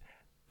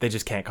 they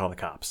just can't call the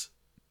cops.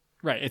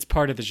 Right. It's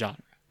part of the genre.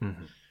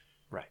 Mm-hmm.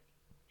 Right.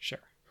 Sure.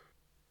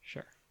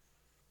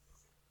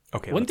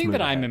 Okay. One thing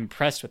that I'm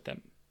impressed with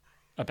them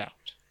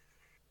about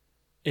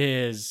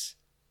is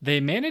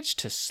they managed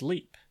to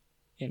sleep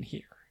in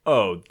here.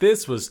 Oh,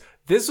 this was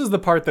the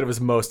part that was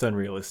most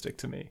unrealistic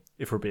to me,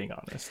 if we're being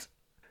honest.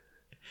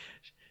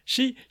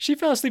 She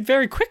fell asleep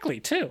very quickly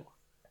too.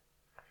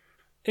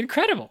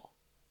 Incredible.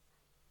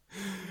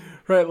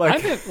 Right,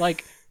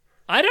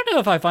 I don't know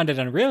if I find it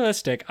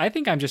unrealistic. I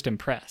think I'm just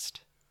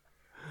impressed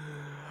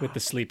with the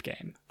sleep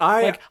game.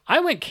 I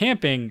went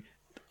camping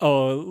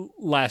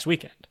last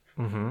weekend,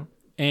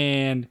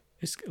 and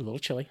it's a little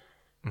chilly,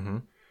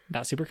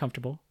 not super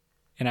comfortable,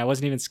 and I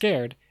wasn't even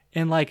scared,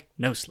 and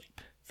no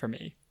sleep for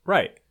me.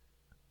 Right.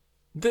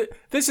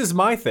 This is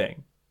my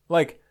thing.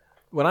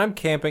 When I'm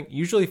camping,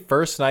 usually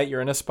first night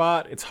you're in a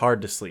spot, it's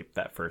hard to sleep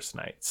that first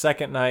night.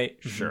 Second night,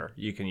 sure,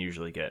 you can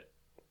usually get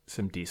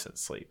some decent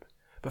sleep.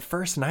 But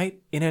first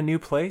night in a new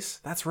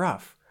place, that's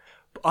rough.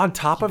 On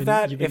top of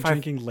that, you've been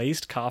drinking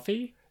laced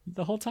coffee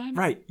the whole time?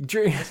 Right.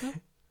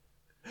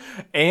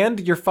 And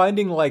you're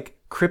finding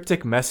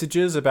cryptic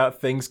messages about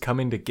things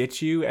coming to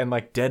get you and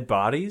dead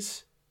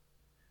bodies?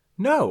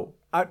 No.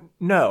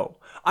 No.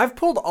 I've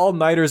pulled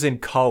all-nighters in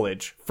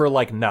college for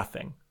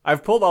nothing.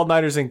 I've pulled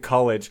all-nighters in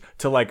college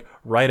to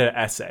write an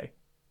essay.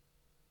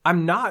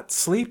 I'm not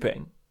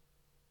sleeping.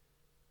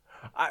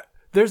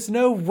 There's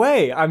no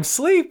way I'm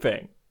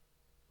sleeping.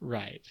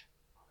 Right.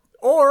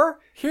 Or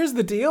here's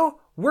the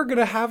deal: we're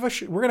gonna have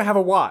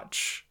a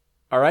watch.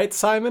 All right,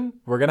 Simon,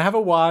 we're gonna have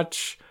a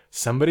watch.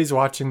 Somebody's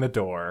watching the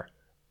door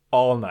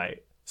all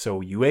night.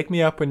 So you wake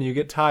me up when you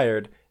get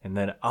tired, and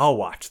then I'll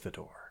watch the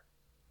door.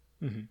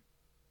 Mm-hmm.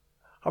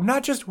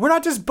 We're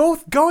not just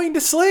both going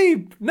to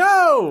sleep.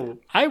 No.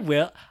 I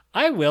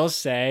will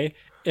say,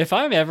 if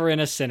I'm ever in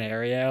a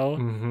scenario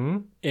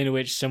in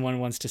which someone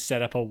wants to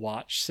set up a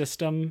watch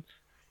system,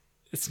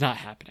 it's not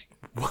happening.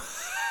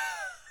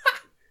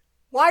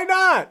 Why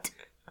not?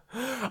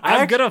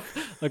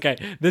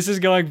 Okay, this is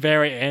going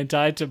very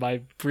anti to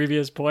my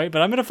previous point,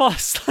 but I'm gonna fall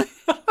asleep.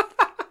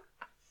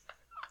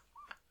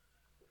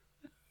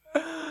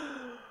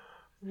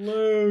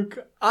 Luke,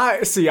 I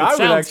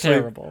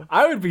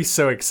would be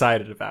so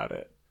excited about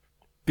it,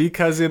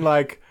 because in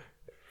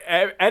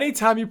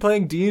anytime you're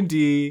playing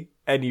D&D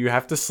and you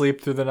have to sleep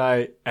through the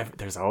night,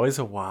 there's always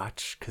a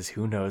watch, because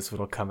who knows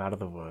what'll come out of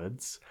the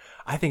woods.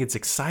 I think it's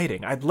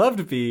exciting. I'd love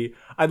to be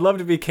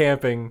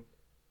camping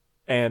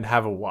and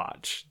have a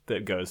watch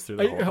that goes through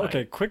the whole night.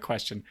 Okay, quick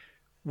question.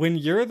 When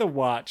you're the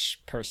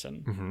watch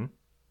person,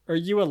 are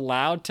you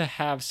allowed to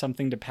have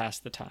something to pass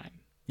the time?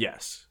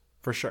 Yes,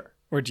 for sure.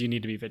 Or do you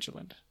need to be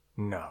vigilant?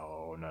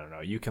 No.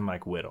 You can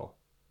whittle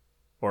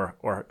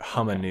or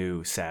hum a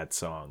new sad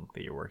song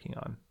that you're working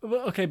on.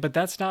 Well, okay, but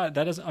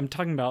I'm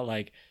talking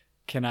about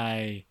can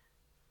I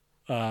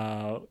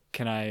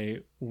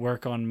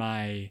work on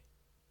my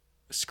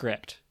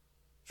script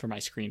for my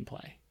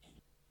screenplay?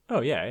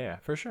 Oh, yeah,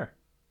 for sure.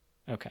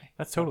 Okay.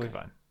 That's totally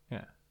fine.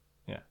 Yeah.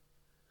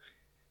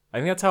 I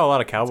think that's how a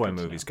lot of cowboy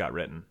movies got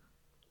written.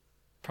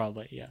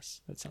 Probably,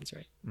 yes. That sounds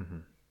right.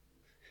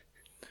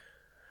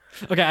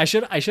 Okay, I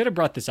should have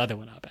brought this other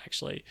one up,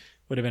 actually.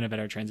 Would have been a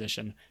better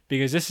transition,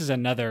 because this is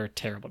another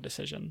terrible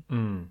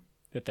decision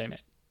that they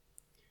made.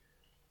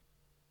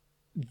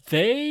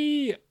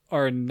 They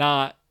are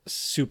not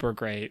super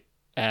great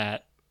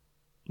at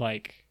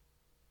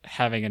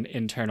having an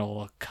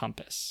internal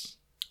compass.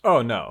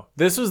 Oh no.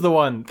 This is the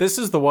one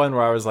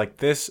where I was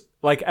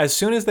as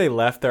soon as they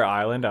left their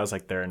island, I was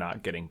they're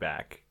not getting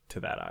back to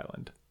that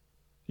island.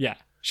 Yeah.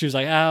 She was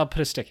I'll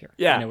put a stick here.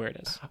 Yeah. I know where it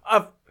is.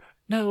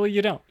 No,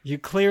 you don't. You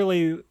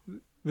clearly,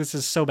 this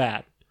is so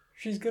bad.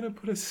 She's going to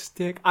put a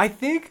stick. I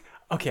think,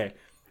 okay.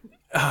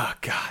 Oh,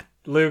 God.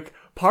 Luke,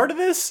 part of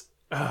this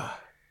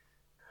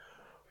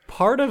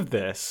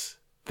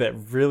that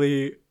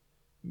really,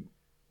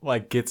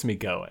 gets me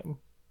going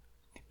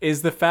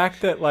is the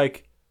fact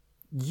that,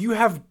 you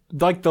have,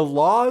 the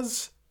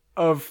laws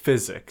of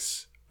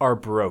physics are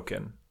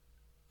broken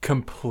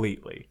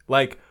completely.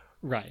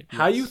 Right.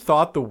 How you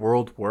thought the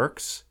world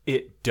works,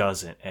 it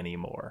doesn't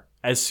anymore.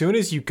 As soon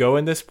as you go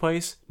in this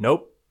place,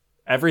 nope.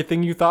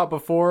 Everything you thought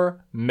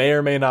before may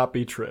or may not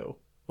be true.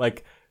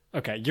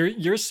 Okay,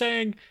 you're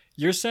saying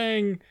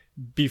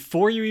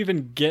before you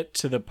even get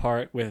to the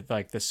part with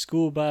the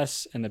school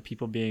bus and the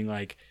people being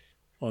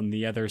on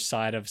the other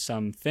side of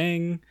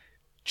something,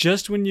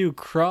 just when you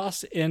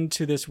cross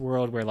into this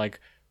world where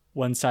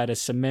one side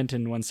is cement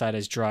and one side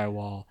is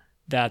drywall,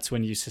 that's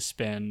when you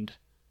suspend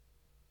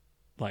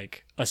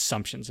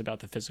assumptions about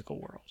the physical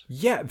world.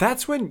 Yeah,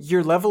 that's when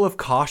your level of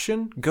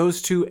caution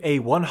goes to a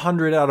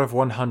 100 out of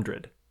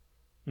 100.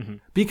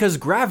 Because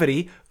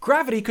gravity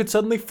could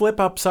suddenly flip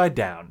upside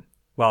down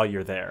while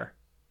you're there.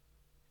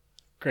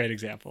 Great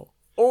example.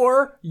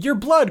 Or your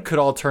blood could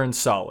all turn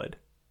solid.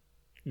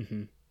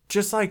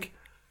 Just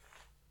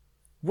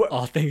what?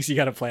 All things you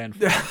gotta plan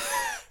for.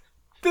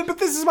 But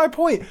this is my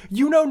point.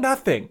 You know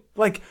nothing.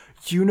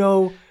 You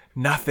know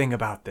nothing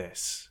about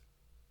this.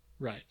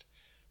 Right.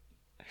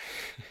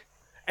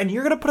 And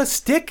you're going to put a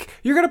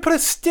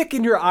stick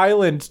in your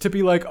island to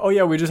be oh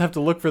yeah, we just have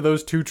to look for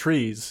those two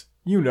trees.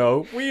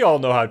 We all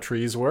know how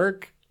trees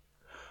work.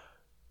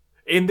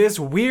 In this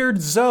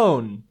weird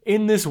zone,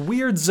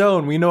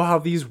 we know how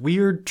these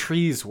weird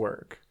trees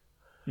work.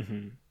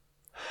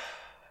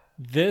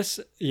 This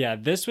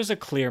was a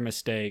clear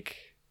mistake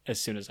as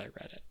soon as I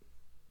read it.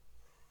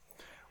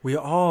 We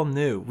all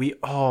knew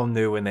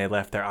when they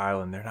left their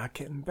island, they're not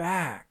getting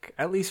back,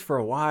 at least for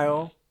a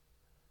while.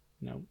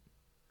 No.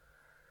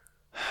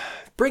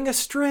 Bring a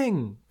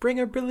string. Bring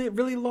a really,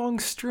 really long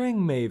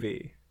string,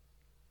 maybe.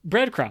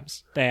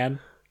 Breadcrumbs, Dan.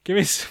 Give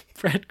me some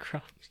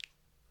breadcrumbs.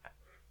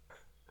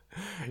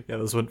 Yeah,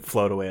 those wouldn't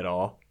float away at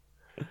all.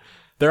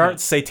 There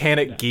aren't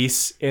satanic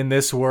geese in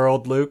this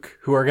world, Luke,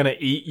 who are going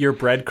to eat your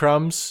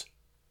breadcrumbs.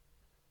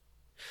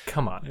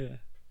 Come on. Yeah.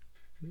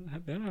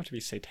 They don't have to be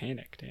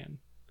satanic, Dan.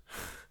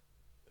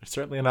 They're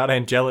certainly not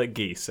angelic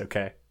geese,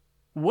 okay?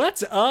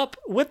 What's up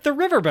with the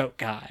riverboat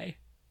guy?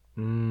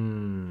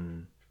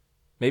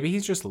 Maybe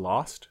he's just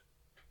lost.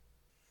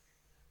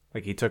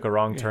 Like he took a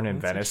wrong turn in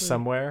Venice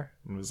somewhere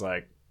and was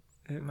like,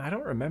 I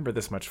don't remember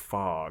this much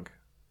fog.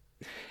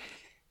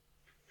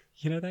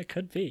 That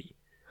could be,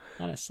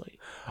 honestly.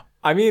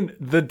 I mean,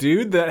 the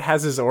dude that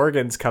has his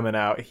organs coming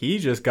out, he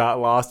just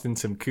got lost in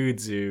some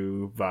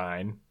kudzu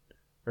vine.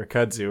 Or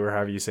kudzu, or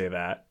however you say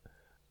that.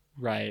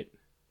 Right.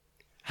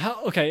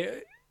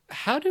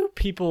 How do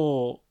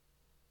people,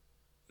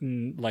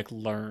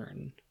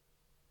 learn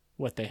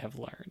what they have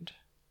learned?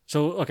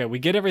 So, okay, we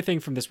get everything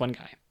from this one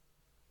guy.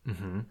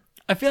 Mm-hmm.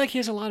 I feel like he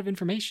has a lot of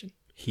information.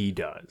 He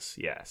does,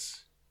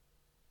 yes.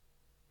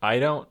 I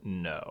don't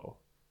know.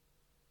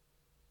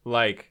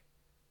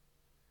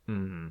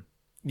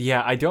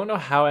 Yeah, I don't know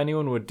how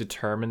anyone would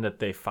determine that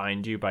they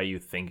find you by you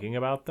thinking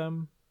about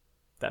them.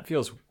 That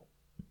feels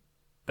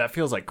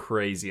like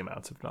crazy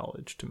amounts of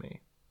knowledge to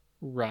me.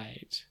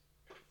 Right.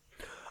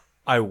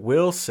 I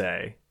will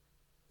say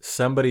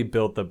somebody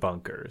built the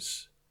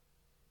bunkers.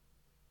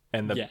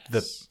 And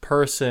the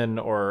person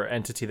or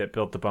entity that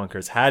built the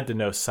bunkers had to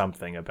know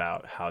something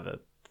about how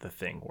the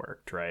thing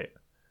worked, right?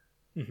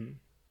 Mm-hmm.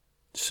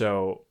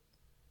 So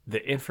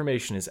the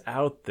information is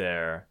out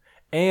there.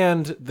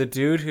 And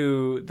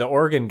the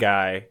organ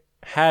guy,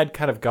 had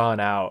kind of gone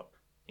out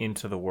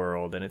into the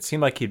world. And it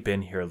seemed like he'd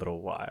been here a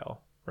little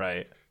while,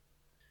 right?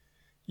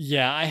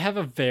 Yeah, I have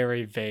a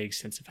very vague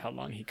sense of how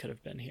long he could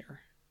have been here.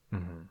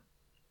 Mm-hmm.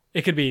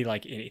 It could be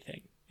like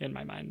anything in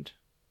my mind.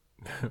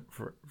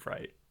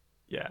 Right.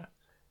 Yeah.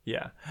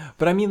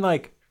 But I mean,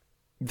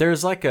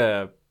 there's like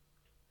a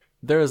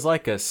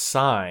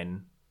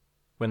sign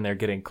when they're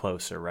getting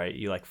closer, right?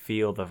 You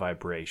feel the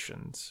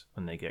vibrations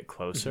when they get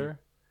closer.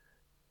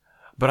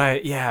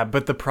 Mm-hmm.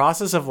 But the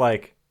process of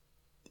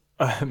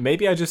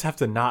maybe I just have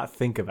to not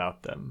think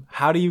about them.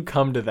 How do you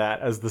come to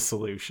that as the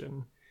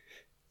solution?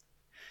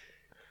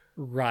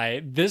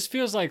 Right. This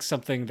feels like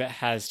something that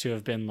has to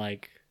have been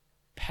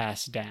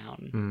passed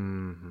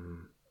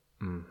down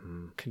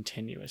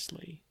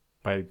continuously.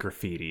 By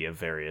graffiti of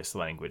various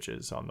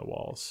languages on the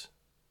walls.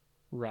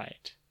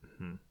 Right.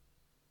 Mm-hmm.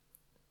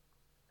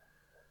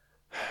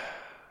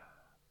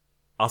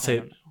 I'll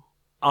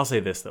say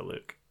this though,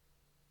 Luke.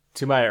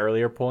 To my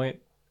earlier point,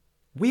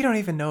 we don't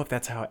even know if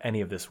that's how any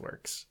of this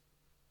works.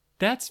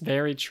 That's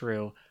very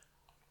true.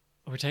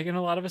 We're taking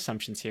a lot of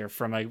assumptions here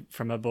from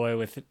a boy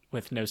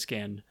with no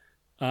skin.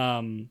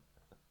 I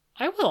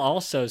will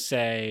also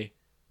say,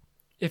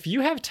 if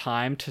you have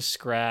time to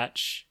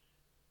scratch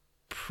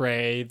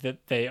pray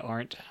that they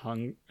aren't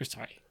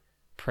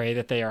pray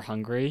that they are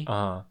hungry.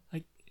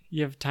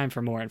 You have time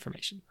for more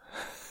information.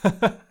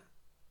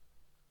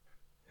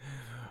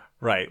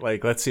 Right.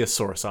 Let's see a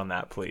source on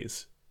that,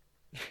 please.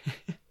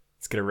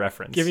 Let's get a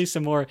reference. Give me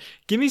some more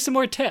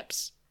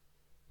tips.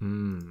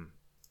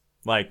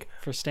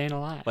 For staying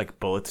alive.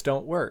 Bullets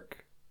don't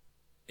work.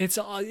 It's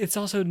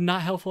also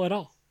not helpful at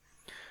all.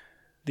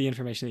 The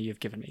information that you've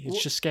given me.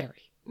 It's just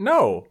scary.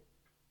 No.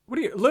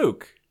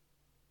 Luke?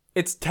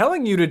 It's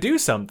telling you to do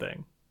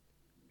something.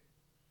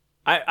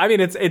 I mean,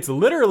 it's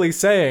literally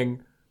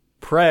saying,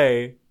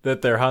 pray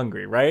that they're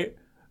hungry, right?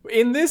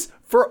 In this,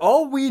 for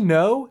all we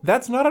know,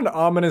 that's not an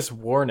ominous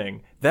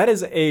warning. That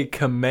is a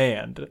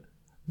command.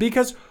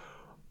 Because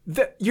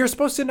you're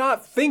supposed to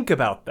not think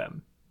about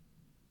them.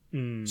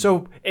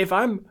 So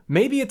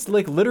maybe it's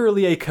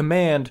literally a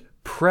command,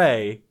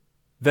 pray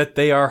that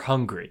they are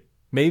hungry.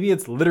 Maybe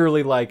it's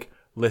literally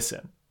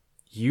listen,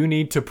 you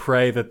need to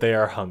pray that they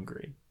are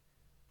hungry.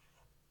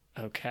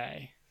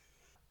 Okay.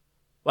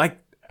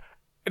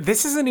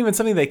 This isn't even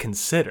something they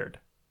considered.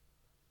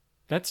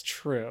 That's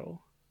true.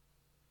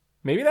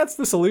 Maybe that's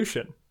the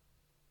solution.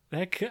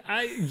 I'm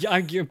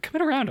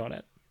coming around on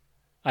it.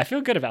 I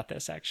feel good about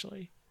this,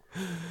 actually.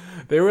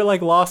 They were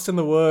lost in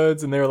the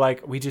woods and they were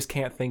we just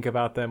can't think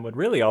about them. When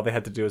really all they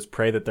had to do is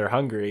pray that they're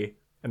hungry,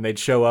 and they'd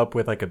show up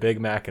with a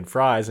Big Mac and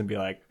fries and be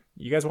like,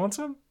 you guys want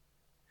some?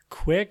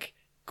 Quick,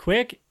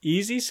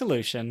 easy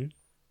solution.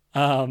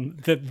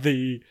 That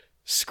the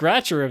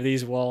scratcher of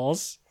these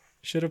walls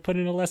should have put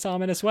in a less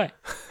ominous way.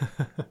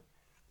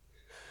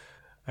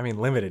 I mean,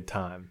 limited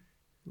time,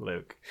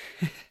 Luke.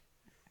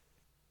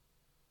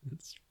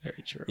 That's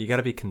very true. You got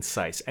to be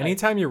concise.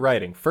 Anytime you're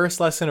writing, first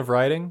lesson of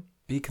writing,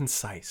 be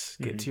concise.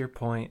 Get to your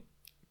point.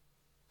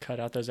 Cut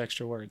out those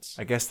extra words.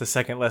 I guess the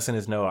second lesson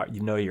is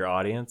you know your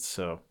audience,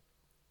 so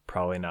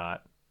probably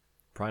not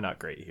Probably not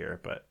great here,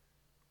 but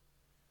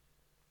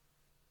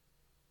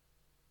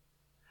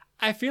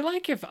I feel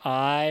like if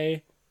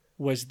I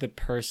was the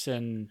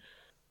person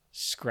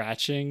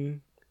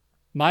scratching,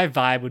 my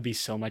vibe would be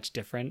so much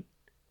different.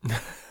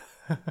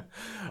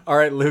 All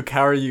right, Luke,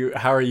 how are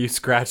you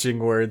scratching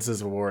words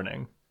as a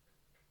warning?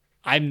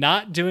 I'm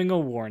not doing a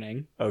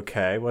warning.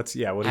 Okay, what are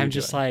you doing? I'm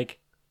just like,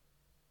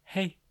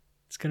 hey,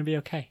 it's going to be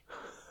okay.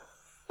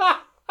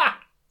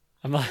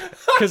 I'm like,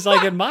 because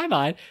like in my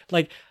mind,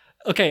 like,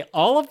 okay,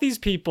 all of these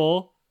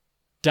people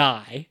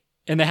die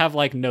and they have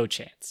like no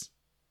chance,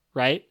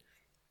 right?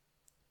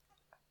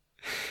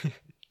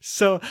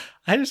 So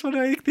I just want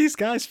to make these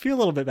guys feel a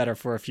little bit better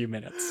for a few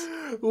minutes.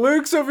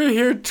 Luke's over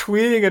here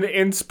tweeting an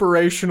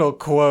inspirational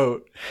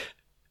quote.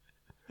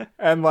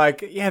 And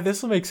like, yeah,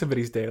 this will make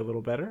somebody's day a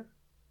little better.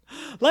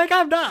 Like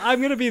I'm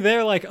going to be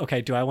there like,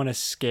 okay, do I want to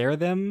scare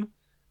them?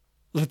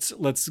 Let's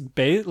assume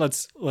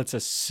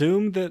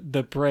that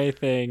the Bray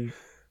thing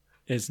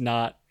is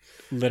not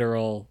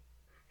literal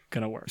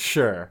gonna work.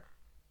 Sure.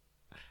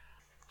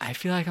 I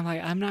feel like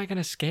I'm not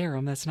gonna scare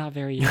them. That's not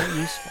very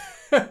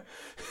useful.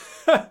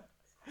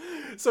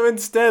 So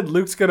instead,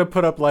 Luke's gonna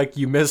put up like,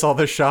 you miss all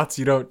the shots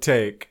you don't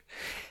take.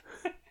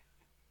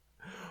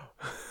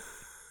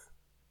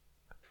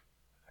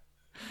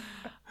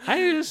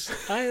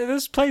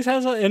 This place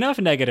has enough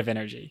negative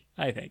energy,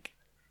 I think.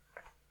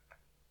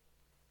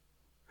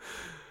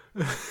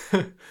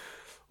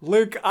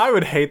 Luke, I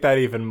would hate that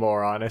even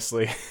more,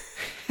 honestly.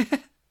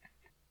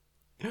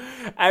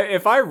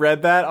 If I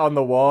read that on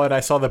the wall and I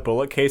saw the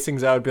bullet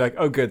casings, I would be like,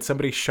 oh good,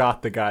 somebody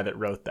shot the guy that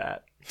wrote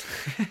that.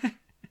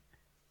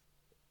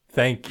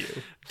 Thank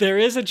you. There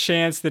is a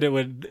chance that it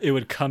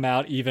would come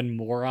out even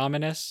more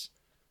ominous.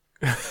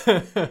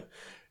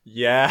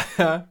 Yeah.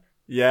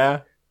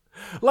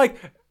 Like,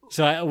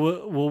 so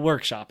we'll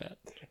workshop it.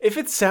 If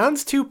it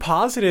sounds too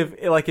positive,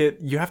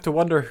 you have to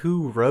wonder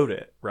who wrote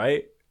it,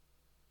 right?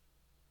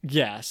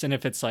 Yes, and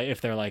if it's like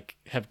if they're like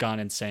have gone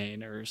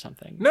insane or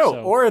something.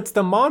 No, or it's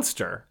the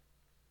monster.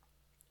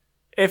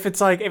 If it's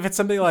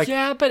something like,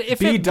 yeah, but if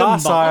be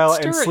docile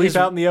and sleep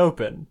out in the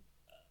open.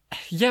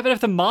 Yeah, but if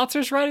the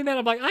monster's writing that,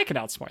 I'm like, I can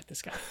outsmart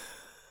this guy.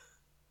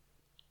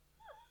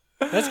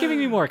 That's giving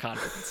me more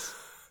confidence.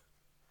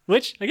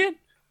 Which, again,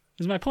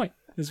 is my point.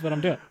 This is what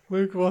I'm doing.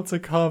 Luke wants a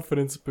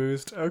confidence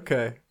boost.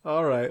 Okay.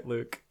 All right,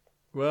 Luke.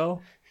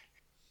 Well,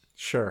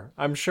 sure.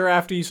 I'm sure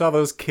after you saw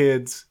those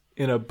kids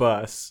in a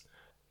bus,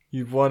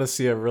 you'd want to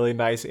see a really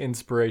nice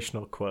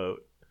inspirational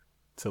quote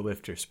to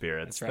lift your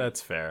spirits. That's right.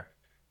 That's fair.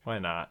 Why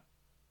not?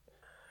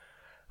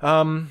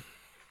 I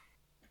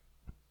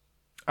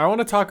want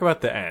to talk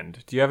about the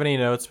end. Do you have any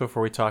notes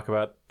before we talk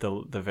about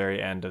the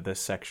very end of this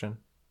section?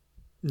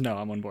 No,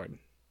 I'm on board.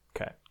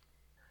 Okay.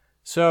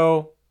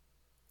 So,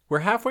 we're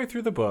halfway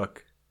through the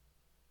book.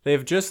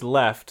 They've just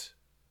left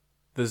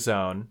the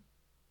zone.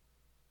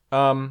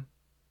 I'm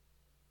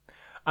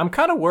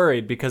kind of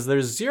worried because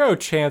there's zero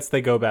chance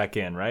they go back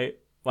in, right?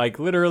 Like,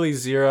 literally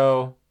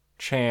zero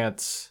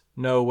chance,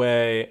 no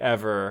way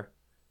ever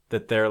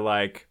that they're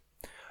like,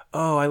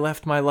 oh, I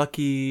left my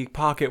lucky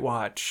pocket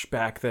watch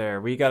back there.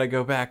 We got to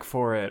go back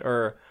for it.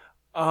 Or,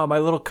 oh, my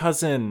little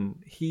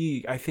cousin,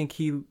 I think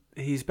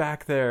he's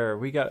back there.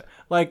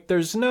 Like,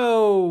 there's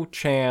no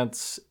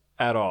chance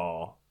at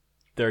all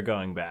they're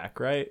going back,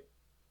 right?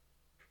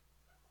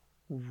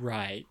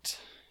 Right.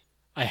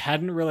 I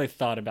hadn't really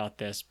thought about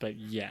this, but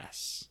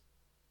yes.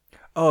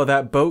 Oh,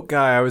 that boat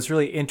guy, I was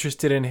really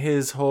interested in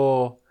his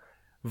whole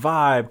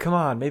vibe. Come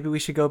on, maybe we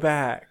should go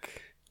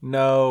back.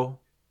 No,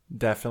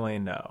 definitely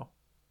no.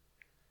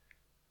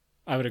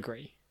 I would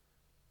agree.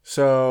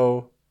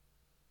 So,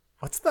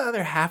 what's the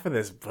other half of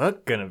this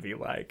book gonna be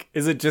like?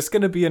 Is it just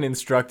gonna be an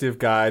instructive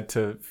guide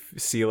to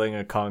sealing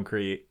a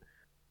concrete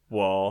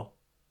wall?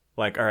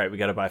 Like, all right, we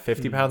gotta buy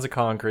 50 pounds of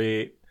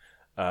concrete.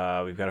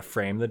 We've got to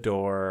frame the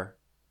door.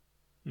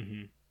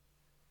 Mm-hmm.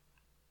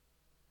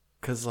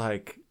 'Cause,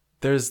 like,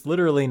 there's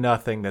literally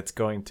nothing that's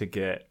going to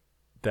get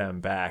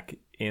them back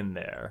in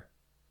there.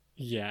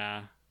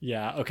 Yeah.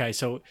 Okay,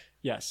 so,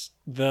 yes.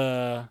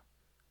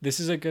 This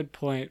is a good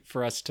point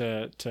for us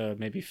to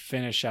maybe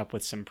finish up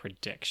with some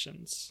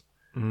predictions.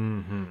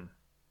 Mm-hmm.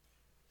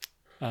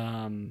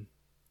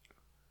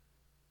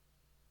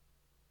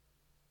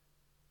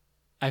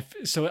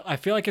 I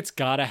feel like it's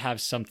got to have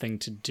something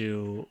to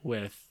do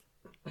with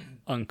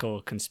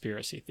Uncle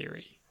Conspiracy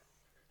Theory.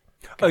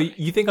 Oh,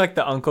 you think like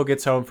the uncle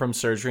gets home from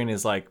surgery and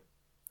is like,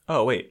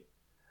 oh, wait.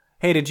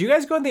 Hey, did you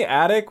guys go in the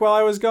attic while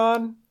I was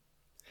gone?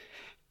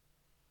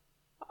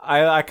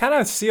 I kind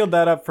of sealed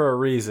that up for a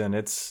reason.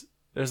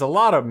 There's a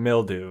lot of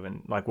mildew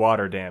and like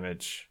water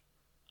damage.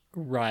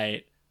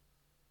 Right.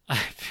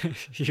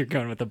 You're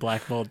going with the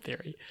black mold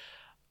theory.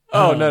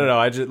 Oh, no.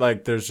 I just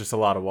like there's just a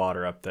lot of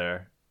water up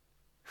there.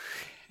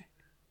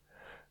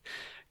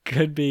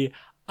 Could be.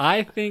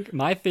 I think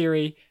my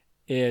theory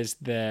is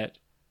that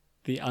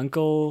the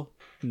uncle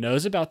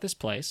knows about this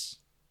place.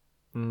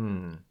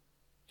 And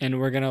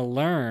we're going to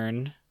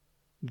learn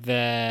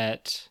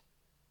that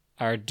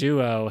our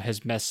duo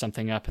has messed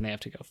something up and they have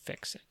to go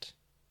fix it.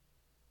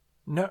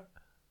 No.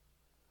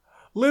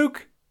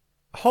 Luke,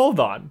 hold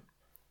on.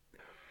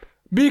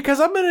 Because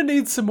I'm going to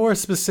need some more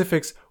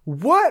specifics.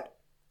 What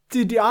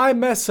did I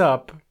mess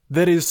up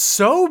that is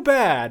so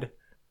bad?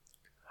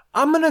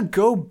 I'm going to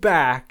go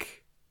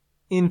back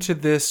into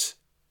this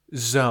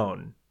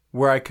zone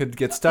where I could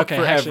get stuck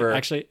forever.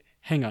 Actually,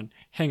 hang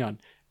on.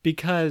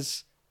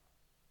 Because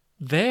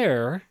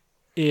there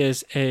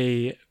is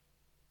a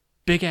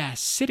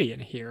big-ass city in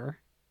here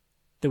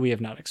that we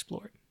have not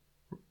explored.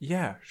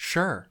 Yeah,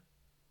 sure.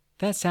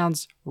 That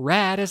sounds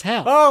rad as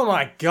hell. Oh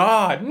my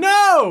god,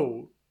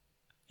 no!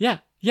 Yeah.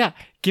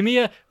 Give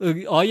me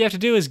all you have to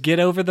do is get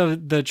over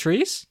the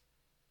trees.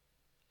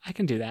 I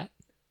can do that.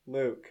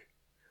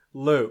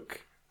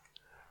 Luke.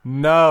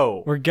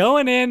 No. We're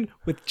going in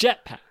with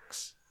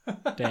jetpacks,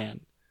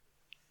 Dan.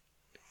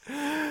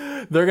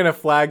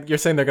 You're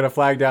saying they're gonna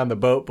flag down the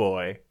boat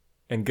boy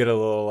and get a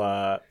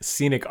little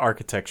scenic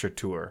architecture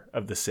tour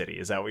of the city.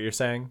 Is that what you're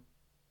saying?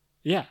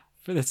 Yeah,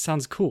 that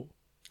sounds cool.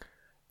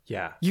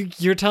 Yeah.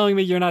 You're telling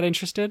me you're not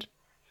interested?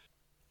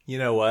 You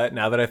know what?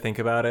 Now that I think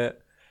about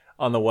it,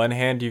 on the one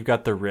hand, you've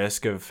got the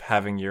risk of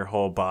having your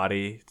whole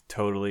body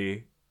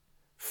totally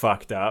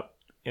fucked up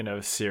in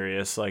a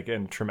serious,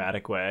 and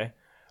traumatic way.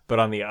 But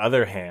on the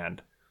other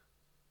hand,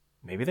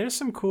 maybe there's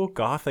some cool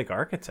Gothic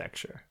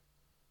architecture.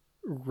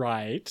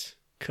 Right.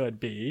 Could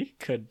be.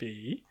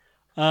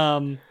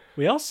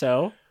 We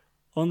also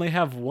only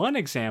have one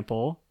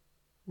example,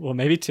 well,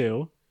 maybe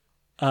two,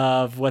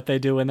 of what they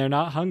do when they're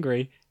not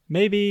hungry.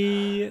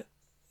 Maybe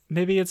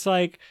it's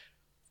like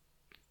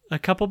a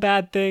couple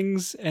bad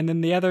things, and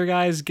then the other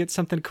guys get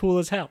something cool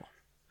as hell,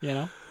 you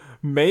know?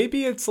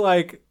 Maybe it's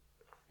like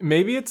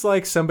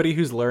somebody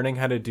who's learning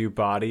how to do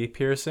body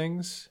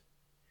piercings,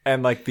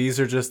 and these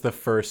are just the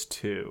first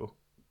two,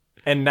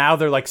 and now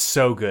they're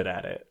so good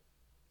at it.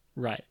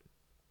 Right.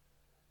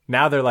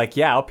 Now they're like,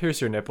 yeah, I'll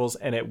pierce your nipples,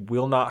 and it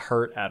will not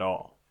hurt at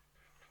all.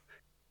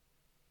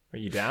 Are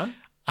you down?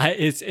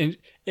 It's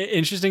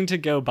interesting to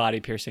go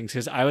body piercings,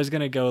 because I was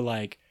gonna go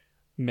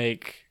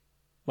make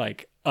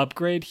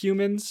upgrade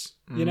humans,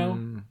 you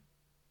know?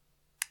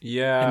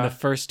 Yeah. And the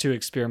first two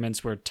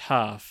experiments were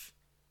tough.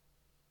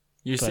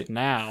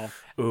 Now,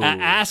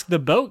 ask the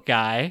boat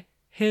guy.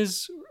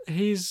 He's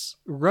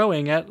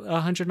rowing at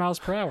 100 miles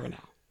per hour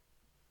now.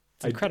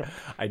 It's incredible.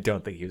 I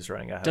don't think he was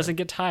running ahead. Doesn't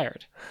get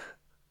tired.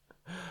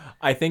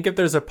 I think if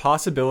there's a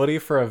possibility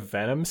for a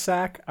venom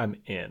sac, I'm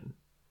in.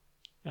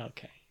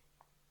 Okay.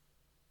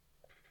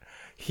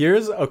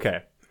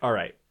 All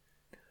right.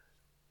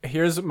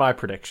 Here's my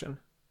prediction.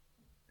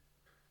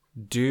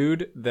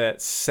 Dude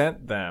that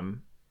sent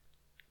them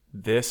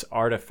this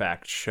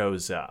artifact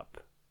shows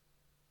up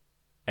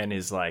and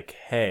is like,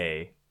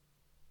 hey,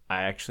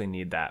 I actually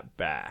need that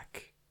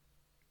back.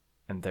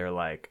 And they're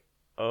like,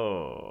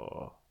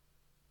 oh,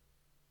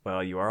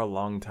 well, you are a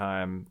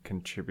longtime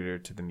contributor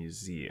to the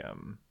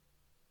museum,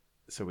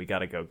 so we got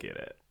to go get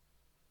it.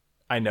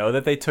 I know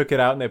that they took it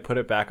out and they put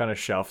it back on a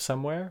shelf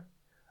somewhere.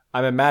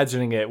 I'm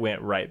imagining it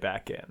went right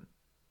back in.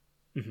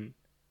 Mm-hmm.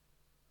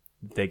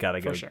 They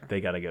gotta go. Sure.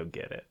 They gotta go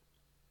get it.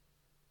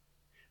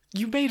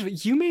 You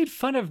made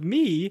fun of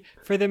me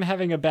for them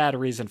having a bad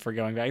reason for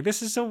going back.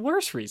 This is a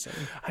worse reason.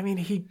 I mean,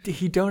 he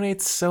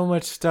donates so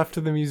much stuff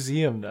to the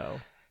museum,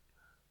 though.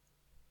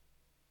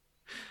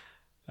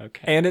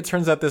 Okay. And it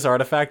turns out this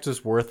artifact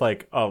is worth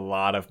a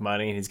lot of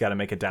money, and he's got to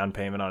make a down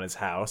payment on his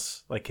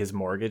house. His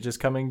mortgage is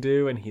coming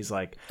due, and he's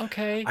like,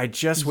 okay,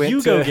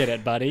 go get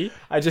it, buddy.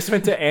 I just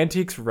went to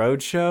Antiques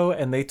Roadshow,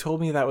 and they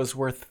told me that was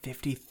worth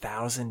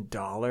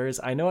 $50,000.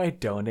 I know I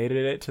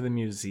donated it to the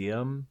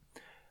museum.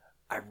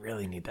 I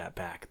really need that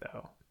back,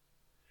 though.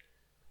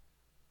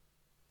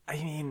 I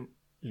mean,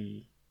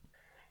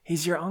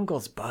 he's your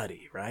uncle's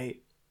buddy,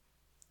 right?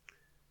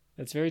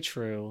 That's very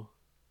true.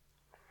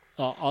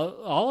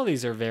 All of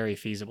these are very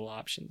feasible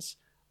options.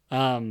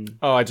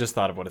 I just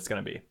thought of what it's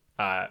going to be.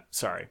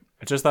 Sorry.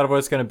 I just thought of what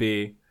it's going to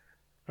be.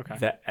 Okay.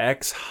 The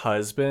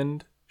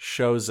ex-husband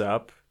shows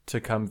up to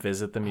come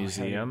visit the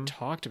museum. I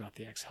talked about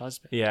the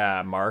ex-husband.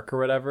 Yeah, Mark or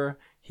whatever.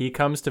 He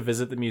comes to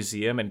visit the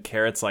museum, and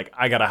Carrot's like,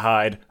 I gotta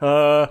hide.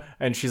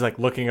 And she's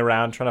looking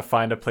around, trying to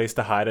find a place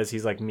to hide as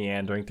he's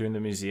meandering through the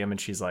museum. And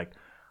she's like,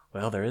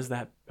 well, there is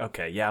that.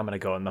 Okay, yeah, I'm going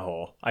to go in the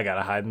hole. I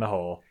gotta hide in the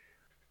hole.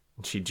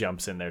 And she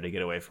jumps in there to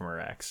get away from her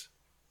ex.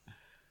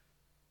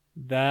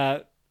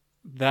 That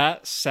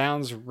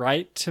sounds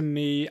right to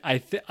me.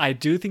 I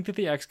do think that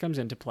the ex comes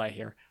into play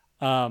here.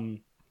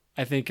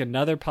 I think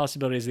another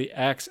possibility is the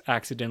ex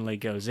accidentally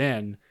goes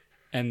in,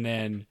 and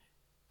then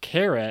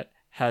Carrot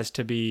has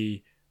to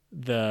be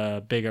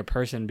the bigger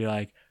person and be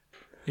like,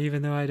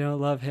 even though I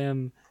don't love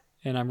him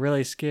and I'm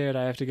really scared,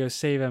 I have to go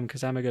save him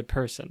because I'm a good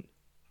person.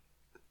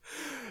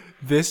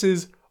 This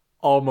is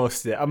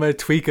almost it. I'm going to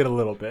tweak it a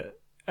little bit.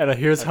 And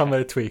here's how I'm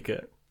going to tweak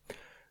it.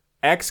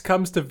 X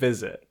comes to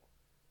visit.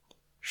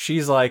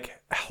 She's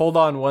like, hold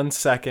on 1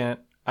 second.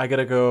 I got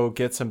to go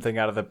get something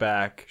out of the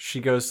back.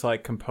 She goes to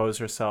compose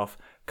herself,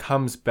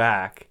 comes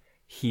back.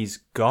 He's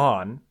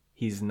gone.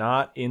 He's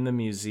not in the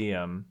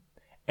museum.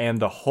 And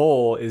the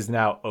hole is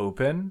now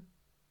open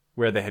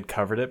where they had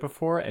covered it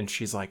before. And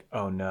she's like,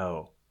 oh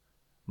no,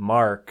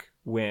 Mark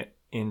went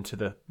into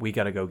the we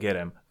gotta go get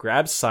him,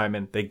 grabs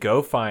Simon,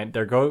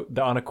 they're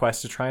on a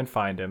quest to try and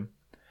find him.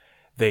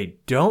 They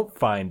don't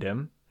find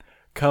him,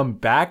 come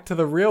back to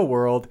the real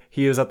world,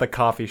 he was at the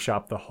coffee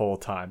shop the whole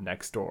time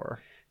next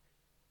door.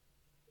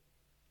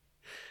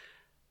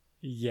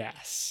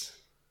 Yes.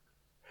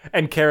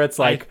 And Carrot's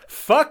like,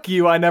 fuck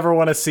you, I never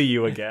want to see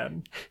you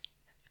again.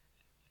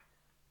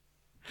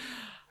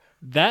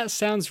 That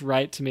sounds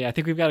right to me. I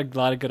think we've got a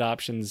lot of good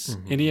options.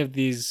 Mm-hmm. Any of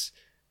these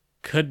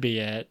could be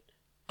it.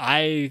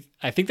 I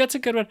think that's a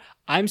good one.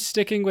 I'm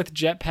sticking with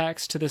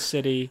jetpacks to the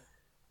city.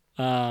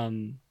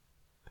 We'll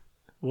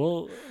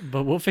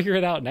figure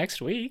it out next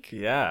week.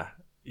 Yeah.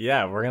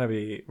 We're gonna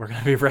be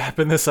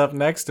wrapping this up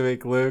next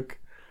week, Luke.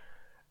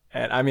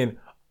 And I mean,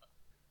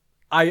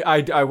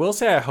 I will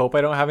say I hope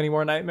I don't have any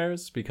more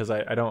nightmares because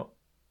I don't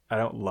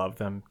love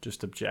them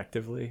just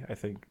objectively. I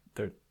think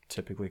they're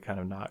typically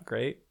kind of not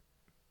great.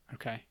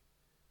 Okay.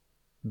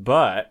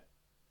 But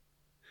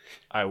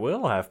I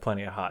will have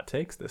plenty of hot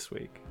takes this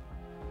week.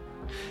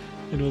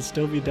 It will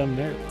still be dumb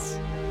nerds.